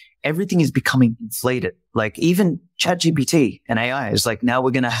like, everything is becoming inflated. Like, even ChatGPT and AI is like, now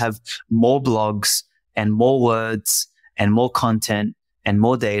we're going to have more blogs and more words and more content and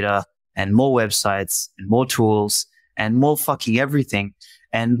more data and more websites and more tools and more fucking everything.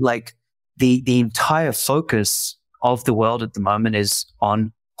 And like the entire focus of the world at the moment is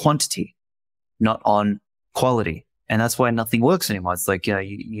on quantity, not on quality. And that's why nothing works anymore. It's like,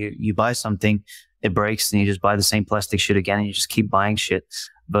 you buy something, it breaks, and you just buy the same plastic shit again, and you just keep buying shit,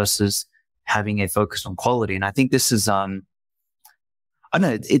 versus having a focus on quality. And I think this is, I don't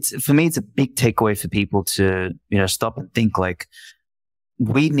know, for me, it's a big takeaway for people to, stop and think, like,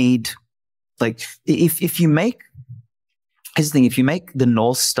 we need, like, if you make, here's the thing, if you make the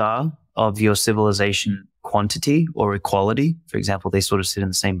North Star of your civilization quantity or equality, for example, they sort of sit in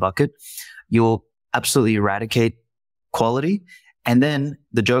the same bucket, you'll absolutely eradicate quality. And then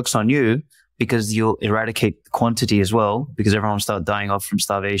the joke's on you, because you'll eradicate quantity as well, because everyone will start dying off from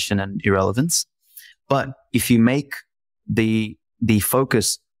starvation and irrelevance. But if you make the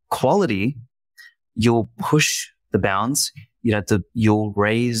focus quality, you'll push the bounds, you'll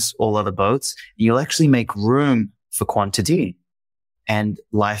raise all other boats, you'll actually make room for quantity. and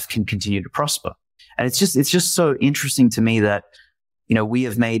life can continue to prosper. And it's just so interesting to me that, you know, we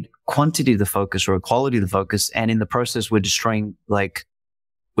have made quantity the focus or equality the focus. And in the process, we're destroying both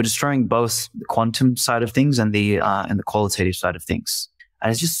the quantum side of things and the qualitative side of things.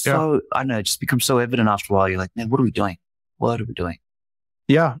 And it's just so, I don't know, it just becomes so evident after a while. You're like, man, what are we doing? What are we doing?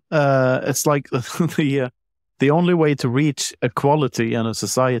 Yeah. It's like the only way to reach equality in a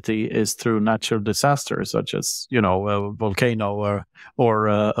society is through natural disasters, such as, you know, a volcano or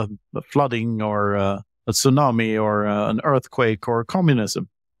a flooding or a tsunami or an earthquake or communism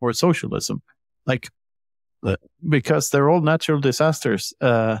or socialism. Like, because they're all natural disasters.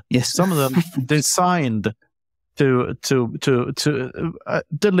 Yes. Some of them designed to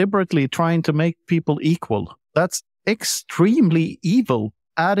deliberately trying to make people equal. That's extremely evil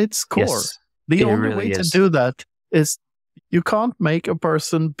at its core. Yes, the only really way is. to do that is you can't make a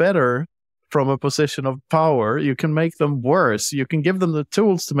person better from a position of power. You can make them worse. You can give them the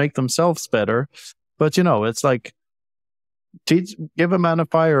tools to make themselves better. But, you know, it's like, give a man a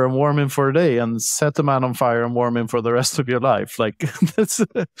fire and warm him for a day, and set a man on fire and warm him for the rest of your life. Like, that's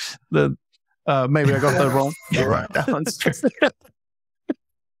maybe I got that wrong. You're right. That one's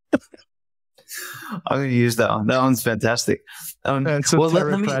I'm going to use that one. That one's fantastic. It's a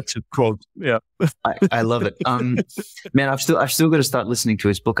Terry Pratchett quote. Yeah, I love it. Man, I've still got to start listening to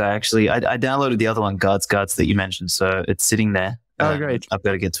his book. I downloaded the other one, Guards that you mentioned, so it's sitting there. Oh, great! I've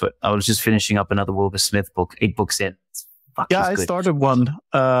got to get to it. I was just finishing up another Wilbur Smith book, 8 books in. I started one.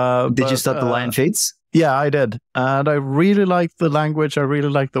 Did you start The Lion Feeds? Yeah, I did, and I really like the language. I really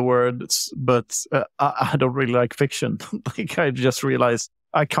like the words, but I don't really like fiction. Like, I just realized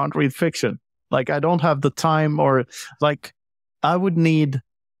I can't read fiction. Like, I don't have the time, or like, I would need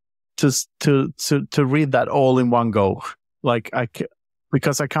to read that all in one go. Like,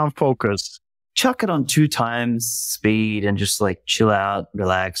 because I can't focus. Chuck it on 2 times speed and just like chill out,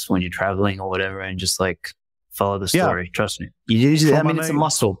 relax when you're traveling or whatever, and just like follow the story. Yeah. Trust me. It's a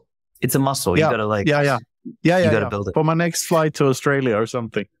muscle. It's a muscle. Yeah. You gotta like, you gotta build it. For my next flight to Australia or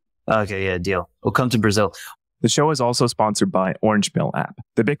something. Okay, yeah, deal. We'll come to Brazil. The show is also sponsored by Orange Pill app,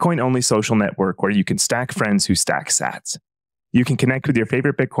 the Bitcoin-only social network where you can stack friends who stack sats. You can connect with your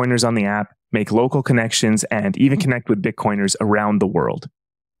favorite Bitcoiners on the app, make local connections, and even connect with Bitcoiners around the world.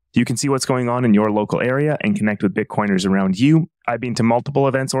 You can see what's going on in your local area and connect with Bitcoiners around you. I've been to multiple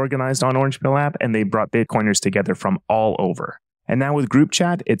events organized on Orange Pill app, and they brought Bitcoiners together from all over. And now with group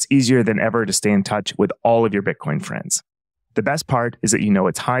chat, it's easier than ever to stay in touch with all of your Bitcoin friends. The best part is that you know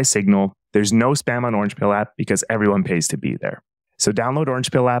it's high signal. There's no spam on Orange Pill app because everyone pays to be there. So download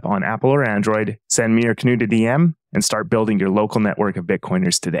Orange Pill app on Apple or Android, send me or Knut a DM, and start building your local network of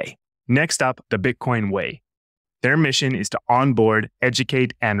Bitcoiners today. Next up, the Bitcoin Way. Their mission is to onboard,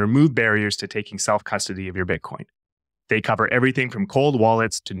 educate, and remove barriers to taking self-custody of your Bitcoin. They cover everything from cold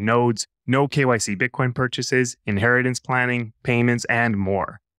wallets to nodes, no KYC Bitcoin purchases, inheritance planning, payments, and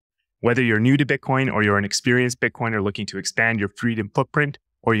more. Whether you're new to Bitcoin or you're an experienced Bitcoiner looking to expand your freedom footprint,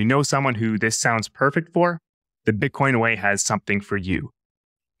 or you know someone who this sounds perfect for, the Bitcoin Way has something for you.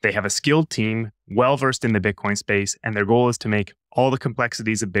 They have a skilled team, well-versed in the Bitcoin space, and their goal is to make all the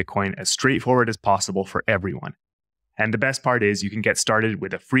complexities of Bitcoin as straightforward as possible for everyone. And the best part is you can get started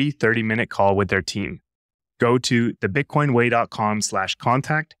with a free 30-minute call with their team. Go to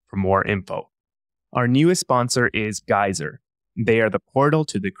thebitcoinway.com/contact for more info. Our newest sponsor is Geyser. They are the portal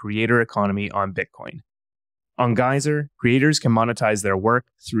to the creator economy on Bitcoin. On Geyser, creators can monetize their work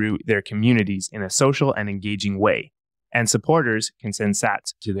through their communities in a social and engaging way, and supporters can send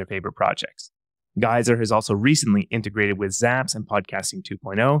sats to their favorite projects. Geyser has also recently integrated with Zaps and Podcasting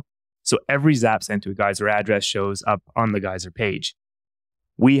 2.0, so every Zap sent to a Geyser address shows up on the Geyser page.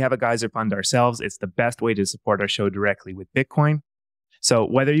 We have a Geyser fund ourselves. It's the best way to support our show directly with Bitcoin. So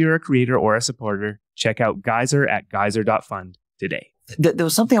whether you're a creator or a supporter, check out Geyser at geyser.fund today. There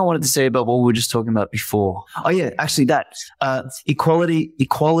was something I wanted to say about what we were just talking about before. Oh yeah, actually that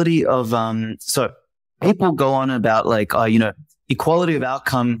equality of so people go on about like equality of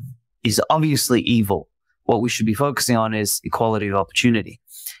outcome is obviously evil. What we should be focusing on is equality of opportunity.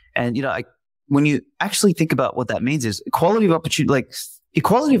 And when you actually think about what that means is equality of opportunity, like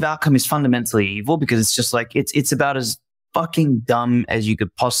equality of outcome is fundamentally evil because it's just like it's about as fucking dumb as you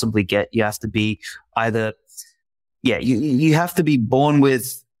could possibly get. You have to be either you have to be born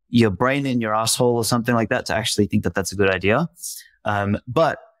with your brain in your asshole or something like that to actually think that that's a good idea.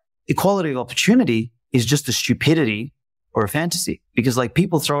 But equality of opportunity is just a stupidity or a fantasy because like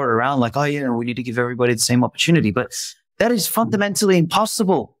people throw it around like, oh yeah, we need to give everybody the same opportunity. But that is fundamentally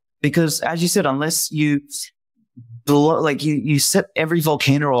impossible because as you said, unless you set every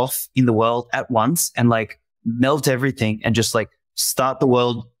volcano off in the world at once and like melt everything and just like start the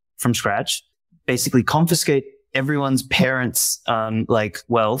world from scratch, basically confiscate everyone's parents' like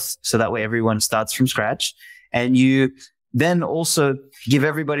wealth, so that way everyone starts from scratch, and you then also give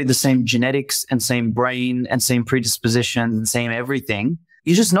everybody the same genetics and same brain and same predisposition and same everything,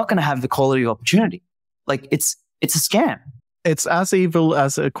 you're just not going to have the quality of opportunity. Like it's a scam. It's as evil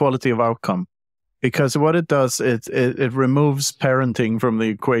as equality of outcome, because what it does, it removes parenting from the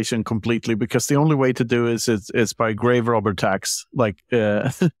equation completely, because the only way to do is by grave robber tax, like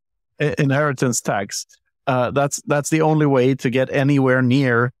inheritance tax. That's the only way to get anywhere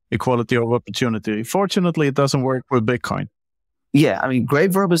near equality of opportunity. Fortunately, it doesn't work with Bitcoin. Yeah, I mean,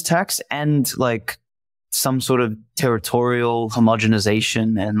 grave robbers tax and like some sort of territorial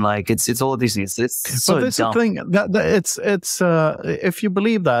homogenization, and like it's all of these things. It's so but this dumb. Is the thing that if you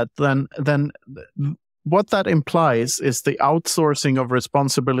believe that, then what that implies is the outsourcing of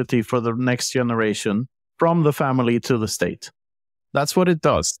responsibility for the next generation from the family to the state. That's what it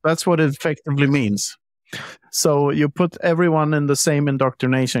does. That's what it effectively means. So you put everyone in the same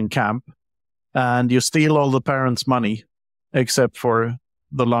indoctrination camp, and you steal all the parents' money, except for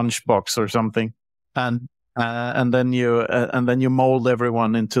the lunchbox or something, and then you mold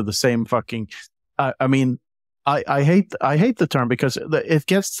everyone into the same fucking. I mean, I hate the term because it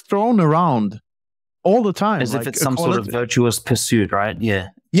gets thrown around all the time, as like if it's some sort of virtuous pursuit, right? Yeah.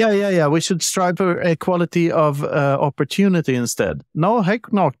 Yeah. We should strive for equality of opportunity instead. No,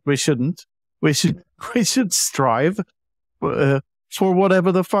 heck no, we shouldn't. We should strive for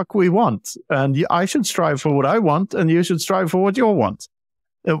whatever the fuck we want, and I should strive for what I want, and you should strive for what you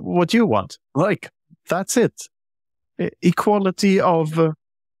want. Like that's it. Equality of,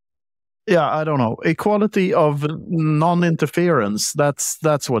 I don't know. Equality of non-interference.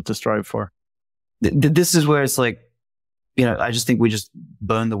 That's what to strive for. This is where it's like, I just think we just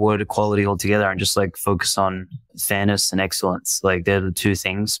burn the word equality altogether and just like focus on fairness and excellence. Like they're the two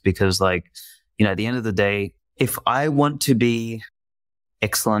things, because like, at the end of the day, if I want to be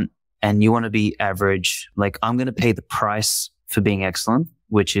excellent and you want to be average, like I'm going to pay the price for being excellent,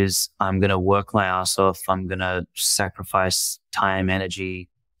 which is I'm going to work my ass off. I'm going to sacrifice time, energy,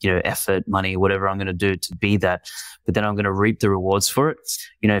 effort, money, whatever I'm going to do to be that. But then I'm going to reap the rewards for it.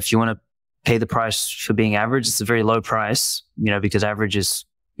 If you want to pay the price for being average, it's a very low price, because average is,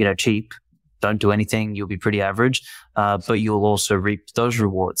 cheap. Don't do anything, you'll be pretty average, but you'll also reap those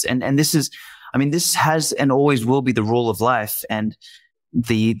rewards. And this is, this has and always will be the rule of life. And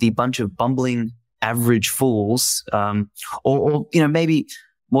the bunch of bumbling average fools, or maybe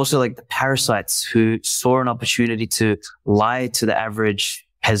more so like the parasites who saw an opportunity to lie to the average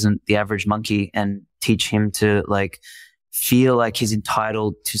peasant, the average monkey, and teach him to like feel like he's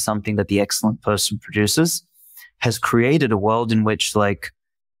entitled to something that the excellent person produces, has created a world in which like,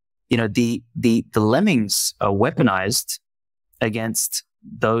 the lemmings are weaponized against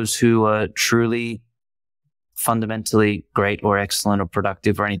those who are truly fundamentally great or excellent or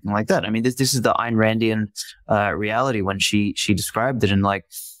productive or anything like that. This is the Ayn Randian reality when she described it, and like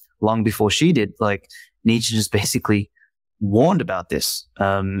long before she did, like Nietzsche just basically warned about this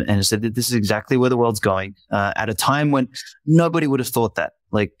and said that this is exactly where the world's going at a time when nobody would have thought that.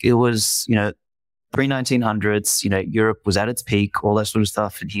 Like it was, pre-1900s, Europe was at its peak, all that sort of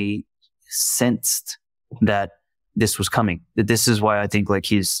stuff, and he sensed that this was coming. That this is why I think like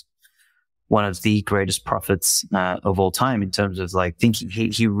he's one of the greatest prophets of all time in terms of like thinking.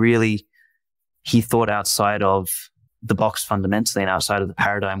 He thought outside of the box fundamentally and outside of the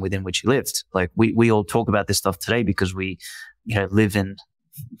paradigm within which he lived. Like we all talk about this stuff today because we, live in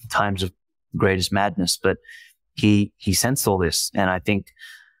times of greatest madness, but he sensed all this. And I think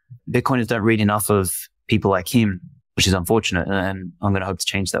Bitcoiners don't read enough of people like him, which is unfortunate. And I'm going to hope to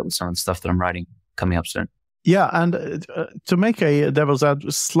change that with some of the stuff that I'm writing coming up soon. Yeah, and to make a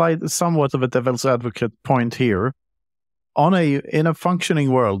somewhat of a devil's advocate point here, in a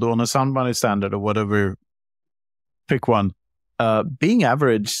functioning world, on a sound money standard or whatever, pick one, being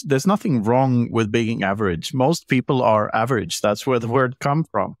average, there's nothing wrong with being average. Most people are average. That's where the word comes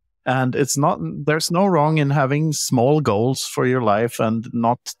from. And there's no wrong in having small goals for your life and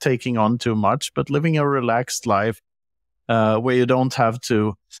not taking on too much, but living a relaxed life where you don't have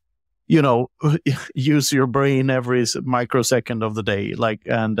to, use your brain every microsecond of the day.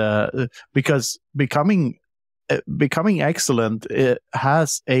 Because becoming excellent, it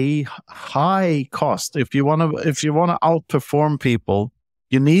has a high cost. If you want to outperform people,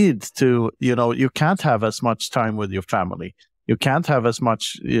 you need to, you can't have as much time with your family. You can't have as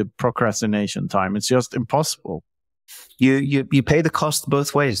much procrastination time. It's just impossible. You pay the cost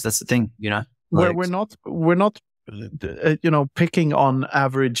both ways. That's the thing, We're not picking on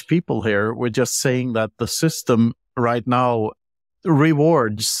average people here. We're just saying that the system right now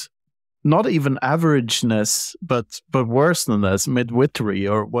rewards not even averageness, but worse than this, midwittery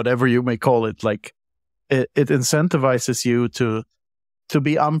or whatever you may call it. Like it incentivizes you to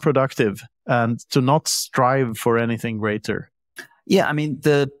be unproductive and to not strive for anything greater. Yeah, I mean,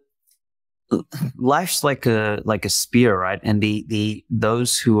 life's like a spear, right? And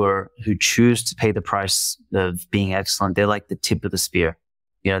those who choose to pay the price of being excellent, they're like the tip of the spear.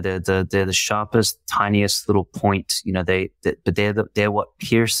 You know, they're the sharpest, tiniest little point. You know, but they're what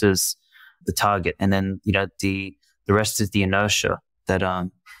pierces the target, and then the rest is the inertia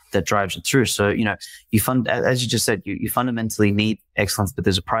that drives it through. So as you just said, you fundamentally need excellence, but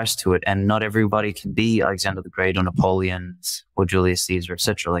there's a price to it, and not everybody can be Alexander the Great or Napoleon or Julius Caesar,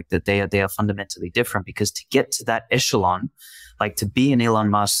 etc. Like that, they are fundamentally different, because to get to that echelon, like to be an Elon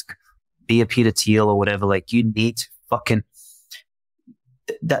Musk, be a Peter Thiel or whatever, like you need to fucking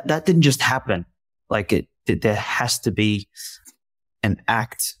that didn't just happen. Like there has to be an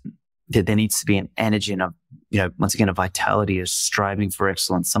act. There needs to be an energy and once again, a vitality, a striving for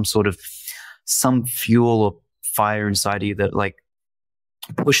excellence, some fuel or fire inside of you that like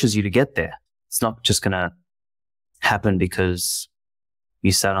pushes you to get there. It's not just going to happen because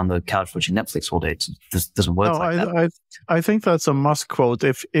you sat on the couch watching Netflix all day. It just doesn't work like that. I think that's a must quote.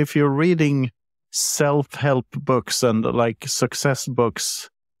 If you're reading self-help books and like success books,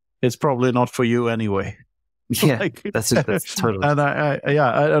 it's probably not for you anyway. Yeah, that's totally. And I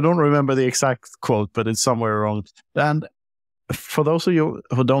don't remember the exact quote, but it's somewhere around. And for those of you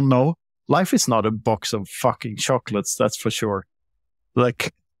who don't know, life is not a box of fucking chocolates. That's for sure.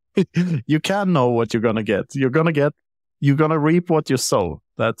 Like you can know what you're gonna get. You're gonna reap what you sow.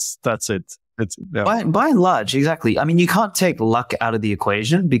 That's it. It's by and large, exactly. I mean, you can't take luck out of the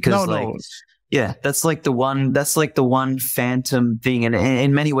equation because no. Yeah, that's like the one phantom thing. And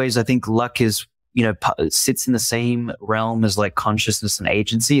in many ways, I think luck is, sits in the same realm as like consciousness and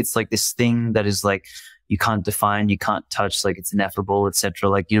agency. It's like this thing that is like, you can't define, you can't touch, like it's ineffable, etc.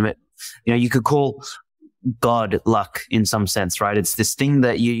 Like, you could call God luck in some sense, right? It's this thing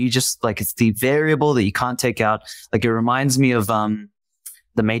that you just like, it's the variable that you can't take out. Like it reminds me of,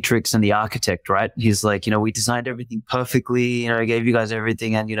 the Matrix and the architect, right? He's like, we designed everything perfectly, I gave you guys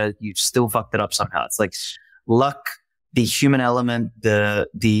everything, and you still fucked it up somehow. It's like luck, the human element,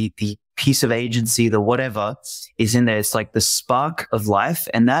 the piece of agency, the whatever is in there. It's like the spark of life,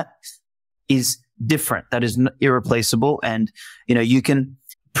 and that is different. That is irreplaceable. And you can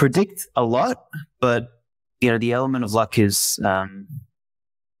predict a lot, but the element of luck is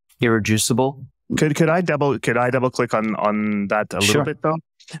irreducible. Could I double click on that a little bit though?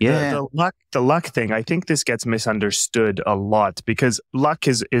 Yeah. The luck thing, I think this gets misunderstood a lot, because luck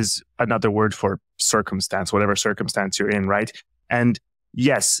is another word for circumstance, whatever circumstance you're in, right? And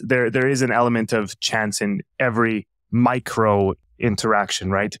yes, there is an element of chance in every micro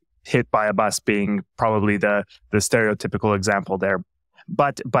interaction, right? Hit by a bus being probably the stereotypical example there.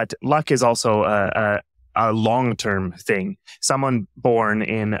 But luck is also a long-term thing. Someone born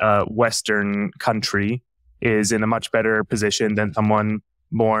in a Western country is in a much better position than someone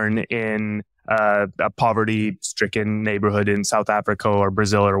born in a poverty-stricken neighborhood in South Africa or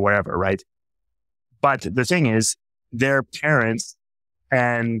Brazil or wherever, right? But the thing is, their parents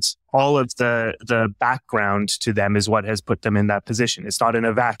and all of the background to them is what has put them in that position. It's not in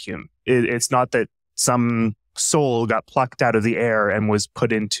a vacuum. It's not that some soul got plucked out of the air and was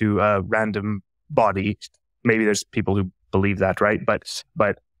put into a random body. Maybe there's people who believe that, right? But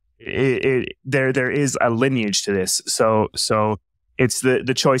there is a lineage to this. So it's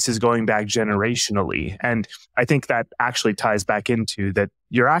the choice is going back generationally, and I think that actually ties back into that.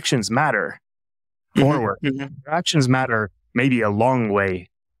 Your actions matter forward. Mm-hmm. Your actions matter maybe a long way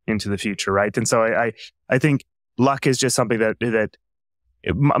into the future, right? And so I think luck is just something that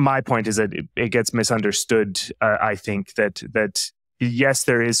my point is that it gets misunderstood. I think that yes,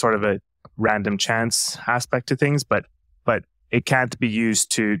 there is sort of a random chance aspect to things, but it can't be used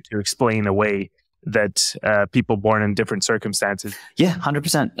to explain away that people born in different circumstances. Yeah,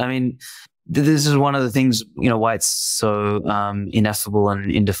 100%. I mean, this is one of the things, why it's so ineffable and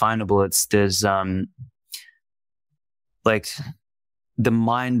indefinable. There's like the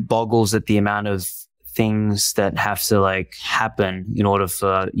mind boggles at the amount of things that have to like happen in order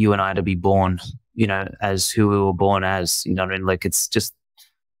for you and I to be born, as who we were born as, what I mean? Like, it's just,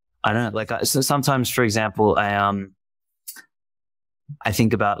 I don't know, like so sometimes, for example, I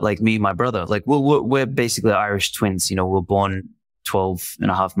think about like me and my brother, like we're basically Irish twins, we're born 12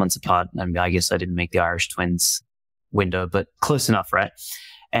 and a half months apart. I mean, I guess I didn't make the Irish twins window, but close enough, right?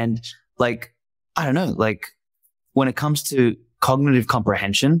 And like, I don't know, like when it comes to cognitive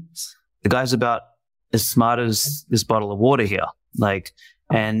comprehension, the guy's about as smart as this bottle of water here.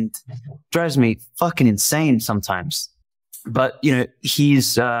 and drives me fucking insane sometimes. But,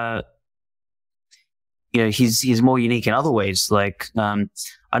 he's more unique in other ways. I don't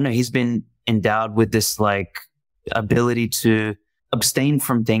know, he's been endowed with this ability to abstain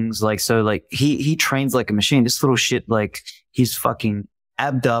from things. He trains like a machine. This little shit, he's fucking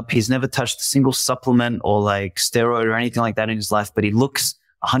abbed up. He's never touched a single supplement or steroid or anything like that in his life, but he looks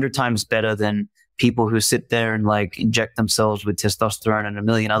 100 times better than people who sit there and inject themselves with testosterone and a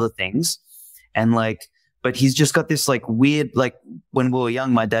million other things. And but he's just got this weird, when we were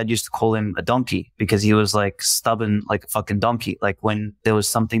young, my dad used to call him a donkey because he was stubborn like a fucking donkey. When there was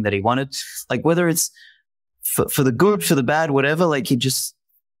something that he wanted, whether it's for the good, for the bad, whatever, he'd just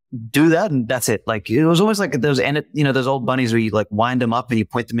do that and that's it. It was almost like those, those old bunnies where you wind them up and you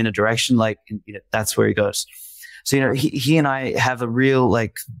point them in a direction, that's where he goes. So, he and I have a real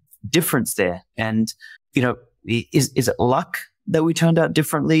difference there. And, is it luck that we turned out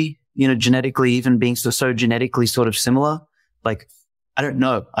differently? Genetically, even being so genetically sort of similar. I don't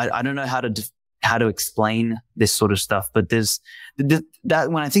know. I don't know how to explain this sort of stuff, but there's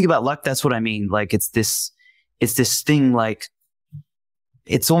that when I think about luck, that's what I mean. It's this thing,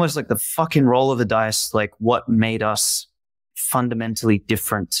 it's almost like the fucking roll of the dice, what made us fundamentally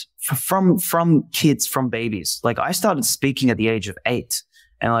different from kids, from babies. I started speaking at the age of 8.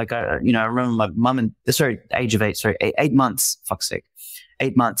 And I remember my mum age of 8, 8 months, fuck's sake.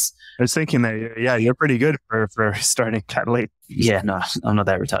 8 months. I was thinking that, yeah, you're pretty good for starting that late. Yeah, no, I'm not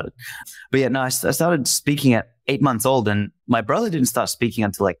that retarded. But yeah, no, I started speaking at 8 months old, and my brother didn't start speaking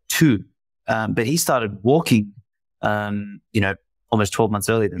until 2. But he started walking, almost 12 months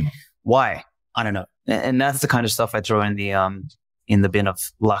earlier than me. Why? I don't know. And that's the kind of stuff I throw in the bin of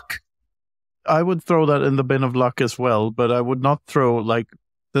luck. I would throw that in the bin of luck as well, but I would not throw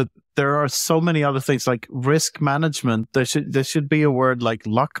there are so many other things like risk management. There should be a word like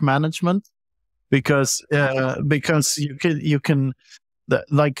luck management, because you can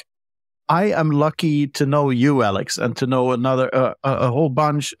I am lucky to know you, Aleks, and to know a whole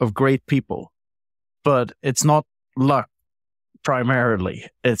bunch of great people, but it's not luck primarily.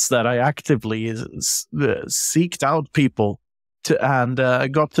 It's that I actively seeked out people and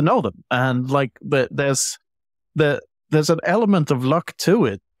got to know them, and there's an element of luck to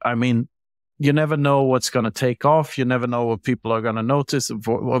it. I mean, you never know what's going to take off. You never know what people are going to notice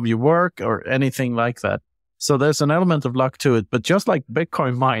of your work or anything like that. So there's an element of luck to it. But just like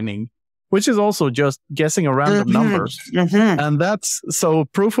Bitcoin mining, which is also just guessing a random number. And that's so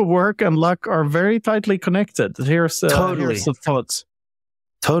proof of work and luck are very tightly connected. Here's the thoughts.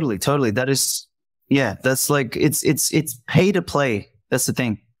 Totally. That is, yeah, that's it's pay to play. That's the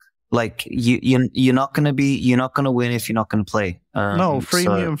thing. You're not going to win if you're not going to play. No,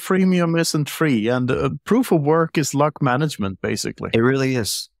 freemium isn't free. And proof of work is luck management, basically. It really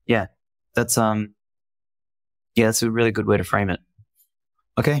is. Yeah. That's that's a really good way to frame it.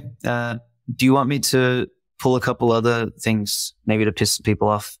 Okay. Do you want me to pull a couple other things maybe to piss people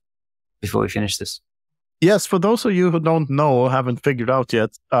off before we finish this? Yes, for those of you who don't know or haven't figured out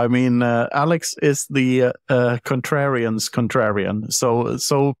yet, I mean, Aleks is the contrarian's contrarian.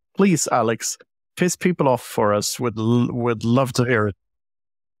 So please, Aleks, piss people off for us. Would love to hear it.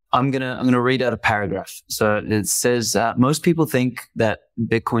 I'm gonna read out a paragraph. So it says, most people think that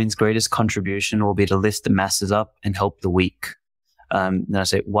Bitcoin's greatest contribution will be to lift the masses up and help the weak. Then I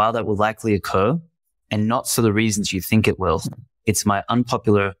say, while that will likely occur, and not for the reasons you think it will, it's my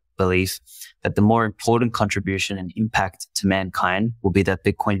unpopular belief that the more important contribution and impact to mankind will be that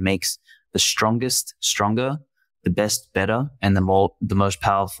Bitcoin makes the strongest stronger, the best better, and the most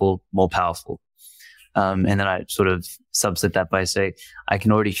powerful more powerful. And then I sort of subset that by say, I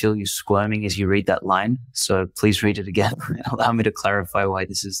can already feel you squirming as you read that line. So please read it again and allow me to clarify why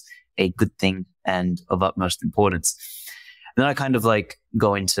this is a good thing and of utmost importance. And then I kind of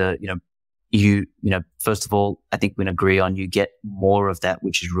go into, first of all, I think we can agree on you get more of that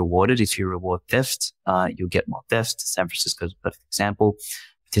which is rewarded. If you reward theft, you'll get more theft. San Francisco's a perfect example.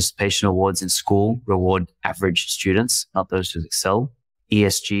 Participation awards in school reward average students, not those who excel.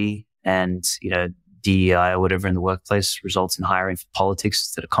 ESG and, DEI or whatever in the workplace results in hiring for politics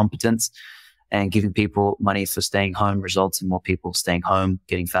instead of competence. And giving people money for staying home results in more people staying home,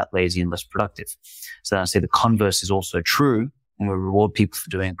 getting fat, lazy, and less productive. So I say the converse is also true. When we reward people for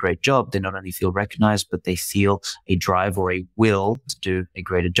doing a great job, they not only feel recognized, but they feel a drive or a will to do a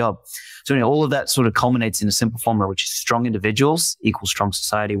greater job. So all of that sort of culminates in a simple formula, which is strong individuals equal strong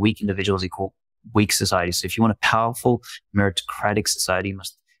society, weak individuals equal weak society. So if you want a powerful, meritocratic society, you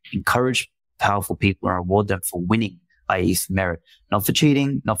must encourage powerful people and reward them for winning, i.e. for merit, not for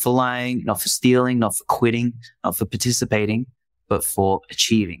cheating, not for lying, not for stealing, not for quitting, not for participating, but for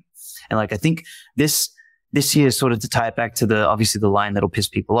achieving. And like, I think this year, sort of to tie it back to obviously the line that'll piss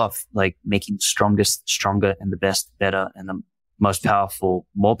people off, like making the strongest stronger and the best better and the most powerful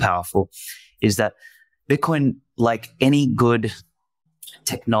more powerful, is that Bitcoin, like any good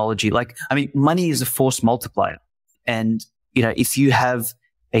technology, like, I mean, money is a force multiplier. And, you know, if you have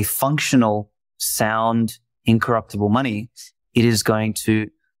a functional, sound, incorruptible money, it is going to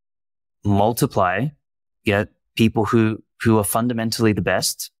multiply, people who are fundamentally the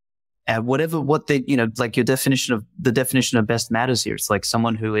best at what they, you know, like the definition of best matters here. It's like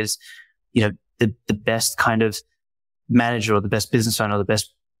someone who is, you know, the best kind of manager or the best business owner or the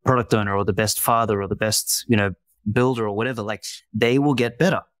best product owner or the best father or the best, you know, builder or whatever, like they will get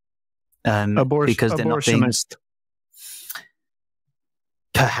better. Because they're not being,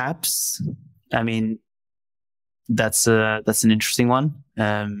 perhaps, I mean, that's an interesting one.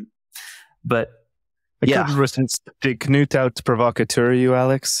 But I couldn't resist. Did Knut out provocateur you,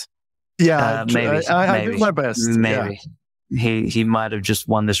 Alex? Yeah, maybe. I do my best. Maybe he might have just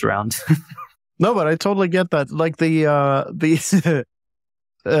won this round. No, but I totally get that. Like that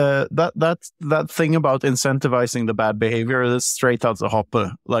thing about incentivizing the bad behavior is straight out of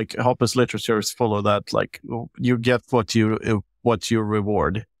Hoppe. Like Hoppe's literature is full of that. Like you get what you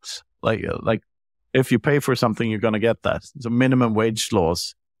reward. Like if you pay for something, you're gonna get that. So minimum wage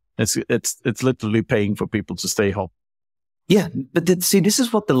laws. It's literally paying for people to stay home. Yeah, but this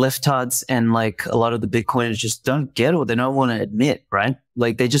is what the leftards and like a lot of the Bitcoiners just don't get, or they don't want to admit, right?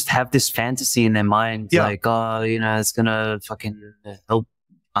 Like they just have this fantasy in their mind, like, oh, you know, it's gonna fucking help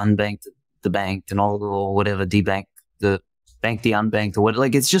unbank the banked and all, or whatever, debank the bank the unbanked or what.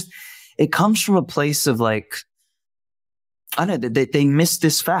 Like it's just, it comes from a place of like, I don't know, they miss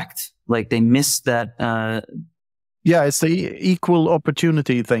this fact, like they miss that. Yeah, it's the equal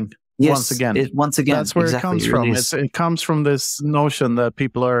opportunity thing. Yes, once again, that's where exactly, it comes from. It comes from this notion that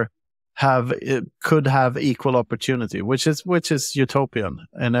people could have equal opportunity, which is utopian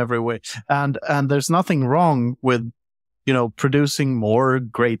in every way. And there's nothing wrong with, you know, producing more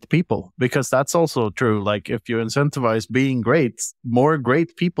great people, because that's also true. Like if you incentivize being great, more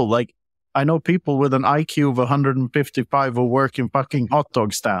great people. Like I know people with an IQ of 155 who work in fucking hot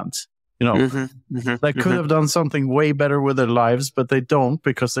dog stands. You know, they could have done something way better with their lives, but they don't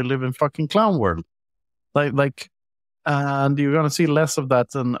because they live in fucking clown world. Like, and you're going to see less of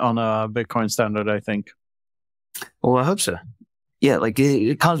that on a Bitcoin standard, I think. Well, I hope so. Yeah, like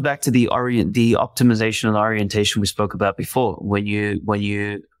it comes back to the optimization and orientation we spoke about before. When you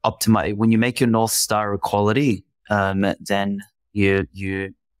optimize, when you make your North Star equality, then you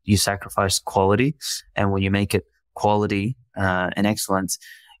sacrifice quality, and when you make it quality and excellence,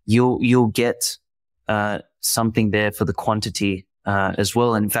 you'll get something there for the quantity as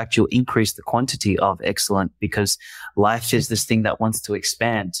well. And in fact, you'll increase the quantity of excellent, because life is this thing that wants to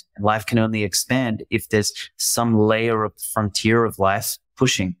expand, and life can only expand if there's some layer of the frontier of life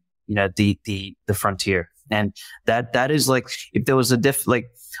pushing, you know, the frontier. And that is like, if there was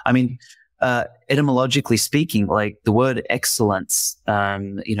etymologically speaking, like the word excellence,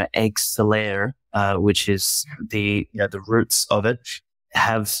 excellere, which is the roots of it,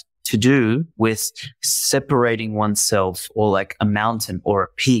 have to do with separating oneself, or like a mountain or a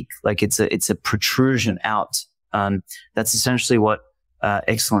peak. Like it's a protrusion out. That's essentially what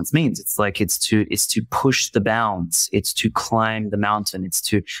excellence means. It's like it's to push the bounds. It's to climb the mountain. It's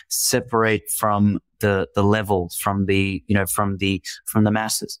to separate from the levels, from the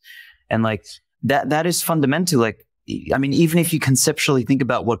masses. And like that is fundamental. Like, I mean, even if you conceptually think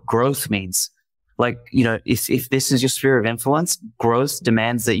about what growth means, like, you know, if this is your sphere of influence, growth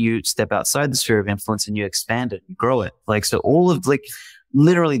demands that you step outside the sphere of influence and you expand it, you grow it. Like, so all of, like,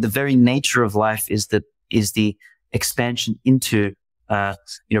 literally the very nature of life is the expansion into,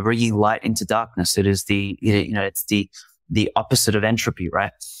 bringing light into darkness. It is it's the opposite of entropy,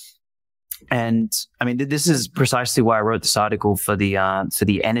 right? And I mean, this is precisely why I wrote this article for the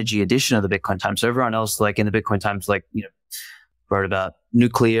energy edition of the Bitcoin Times. So everyone else, like in the Bitcoin Times, like, you know, wrote about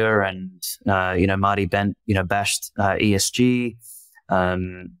nuclear and, Marty bashed ESG.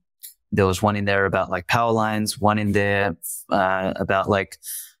 There was one in there about like power lines, one in there about like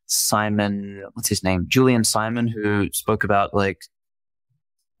Simon, what's his name? Julian Simon, who spoke about like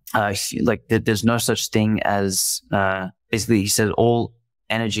there's no such thing as, basically he said all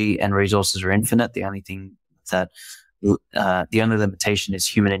energy and resources are infinite. The only thing that, the only limitation is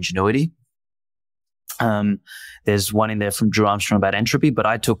human ingenuity. There's one in there from Drew Armstrong about entropy, but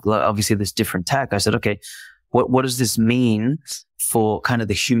I took obviously this different tack. I said, okay, what does this mean for kind of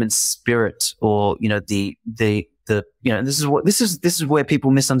the human spirit, or, you know, this is where people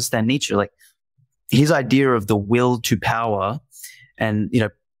misunderstand Nietzsche. Like his idea of the will to power And,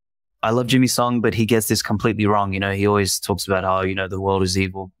 I love Jimmy's song, but he gets this completely wrong. He always talks about how, the world is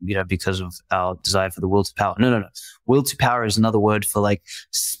evil, because of our desire for the will to power. No. Will to power is another word for like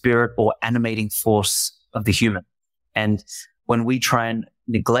spirit or animating force of the human. And when we try and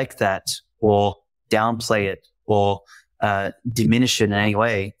neglect that or downplay it or diminish it in any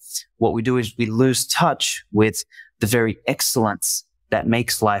way, what we do is we lose touch with the very excellence that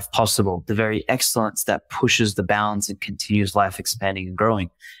makes life possible, the very excellence that pushes the bounds and continues life expanding and growing.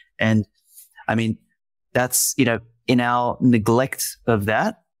 And I mean, that's, in our neglect of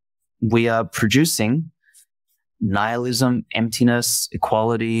that, we are producing nihilism, emptiness,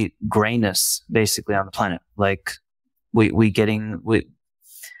 equality, grayness, basically on the planet. Like the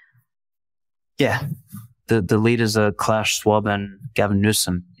leaders are Klaus Schwab and Gavin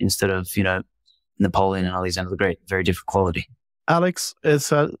Newsom instead of, Napoleon and Alexander the Great. Very different quality. Alex, this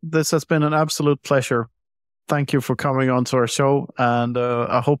has been an absolute pleasure. Thank you for coming on to our show. And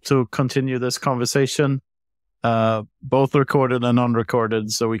I hope to continue this conversation, both recorded and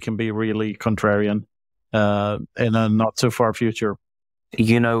unrecorded, so we can be really contrarian in a not too far future.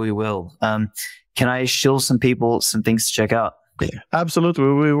 We will. Can I shill some people some things to check out? Absolutely.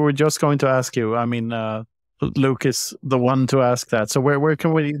 We were just going to ask you. I mean, Luke is the one to ask that. So where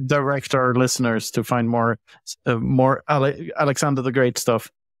can we direct our listeners to find more Alexander the Great stuff?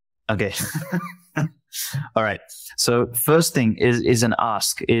 Okay. All right. So first thing is an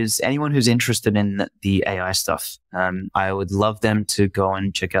ask. Is anyone who's interested in the AI stuff? I would love them to go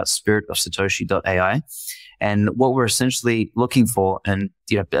and check out spiritofsatoshi.ai. And what we're essentially looking for, and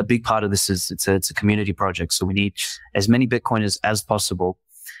a big part of this is it's a community project. So we need as many Bitcoiners as possible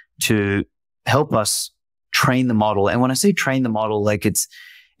to help us train the model. And when I say train the model, like it's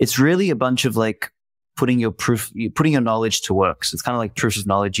really a bunch of like putting your knowledge to work. So it's kind of like proof of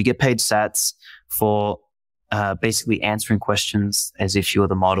knowledge. You get paid sats for basically answering questions as if you're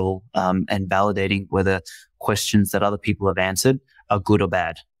the model, and validating whether questions that other people have answered are good or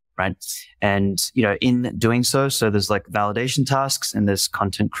bad, right? And, in doing so there's like validation tasks and there's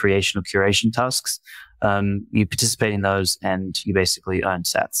content creation or curation tasks. You participate in those and you basically earn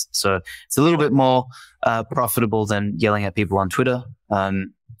sats. So it's a little bit more profitable than yelling at people on Twitter,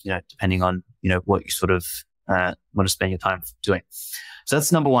 depending on, what you sort of want to spend your time doing. So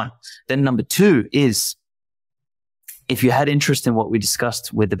that's number one. Then number two is, if you had interest in what we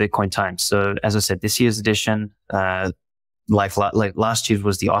discussed with the Bitcoin Times. So as I said, this year's edition, like last year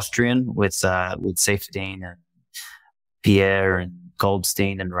was the Austrian with Seyfedin and Pierre and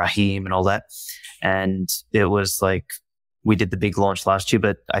Goldstein and Raheem and all that. And it was like, we did the big launch last year,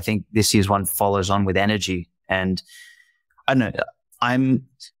 but I think this year's one follows on with energy. And I don't know, I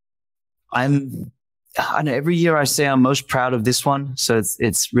know every year I say I'm most proud of this one. So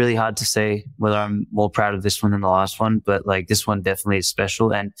it's really hard to say whether I'm more proud of this one than the last one, but like this one definitely is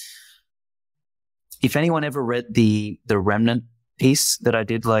special. And if anyone ever read the Remnant piece that I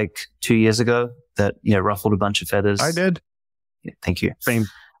did like 2 years ago that, ruffled a bunch of feathers. I did. Yeah, thank you. Same.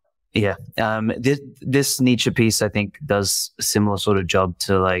 Yeah. This Nietzsche piece, I think, does a similar sort of job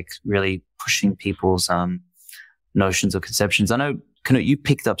to like really pushing people's, notions or conceptions. I know, Knut, you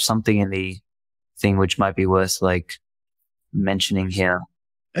picked up something in the thing which might be worth like mentioning here.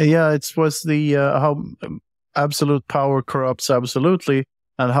 Yeah, it was the how absolute power corrupts absolutely,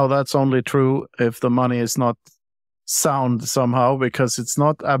 and how that's only true if the money is not sound somehow, because it's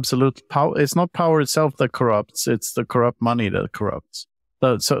not absolute power. It's not power itself that corrupts. It's the corrupt money that corrupts.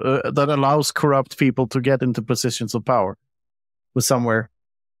 That allows corrupt people to get into positions of power with somewhere.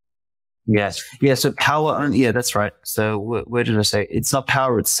 Yes. Yeah. So power. Yeah, that's right. So where did I say? It's not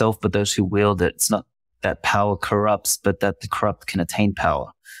power itself, but those who wield it. It's not that power corrupts, but that the corrupt can attain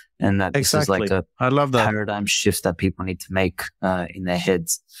power. And that exactly. This is like I love that paradigm shift that people need to make in their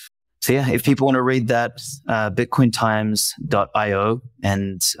heads. So yeah, if people want to read that, bitcointimes.io,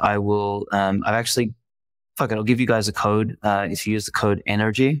 and I will, I'll give you guys a code. If you use the code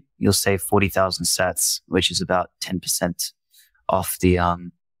ENERGY, you'll save 40,000 sats, which is about 10% off the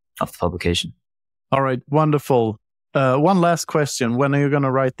publication. All right. Wonderful. One last question. When are you going to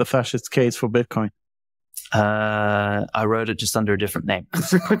write the fascist case for Bitcoin? I wrote it just under a different name.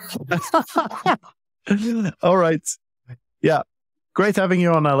 All right. Yeah. Great having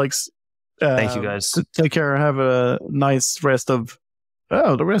you on, Alex. Thank you, guys. Take care. Have a nice rest of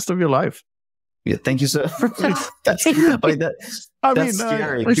your life. Yeah, thank you, sir. That's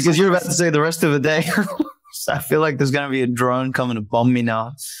scary because you're about to say the rest of the day. So I feel like there's going to be a drone coming to bomb me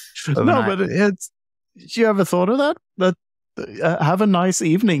now. No, but you ever thought of that? That have a nice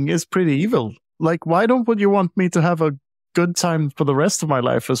evening is pretty evil. Like, why would you want me to have a good time for the rest of my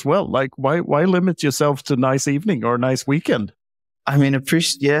life as well? Like, why limit yourself to nice evening or nice weekend? I mean,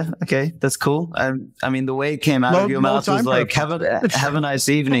 yeah, okay, that's cool. I mean, the way it came out of your mouth was like, have a nice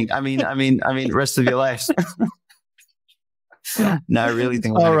evening. I mean, rest of your life. No, I really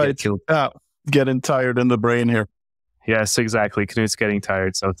think we're going to get killed. Getting tired in the brain here. Yes, exactly. Knut's getting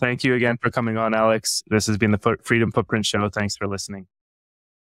tired. So thank you again for coming on, Aleks. This has been the Freedom Footprint Show. Thanks for listening.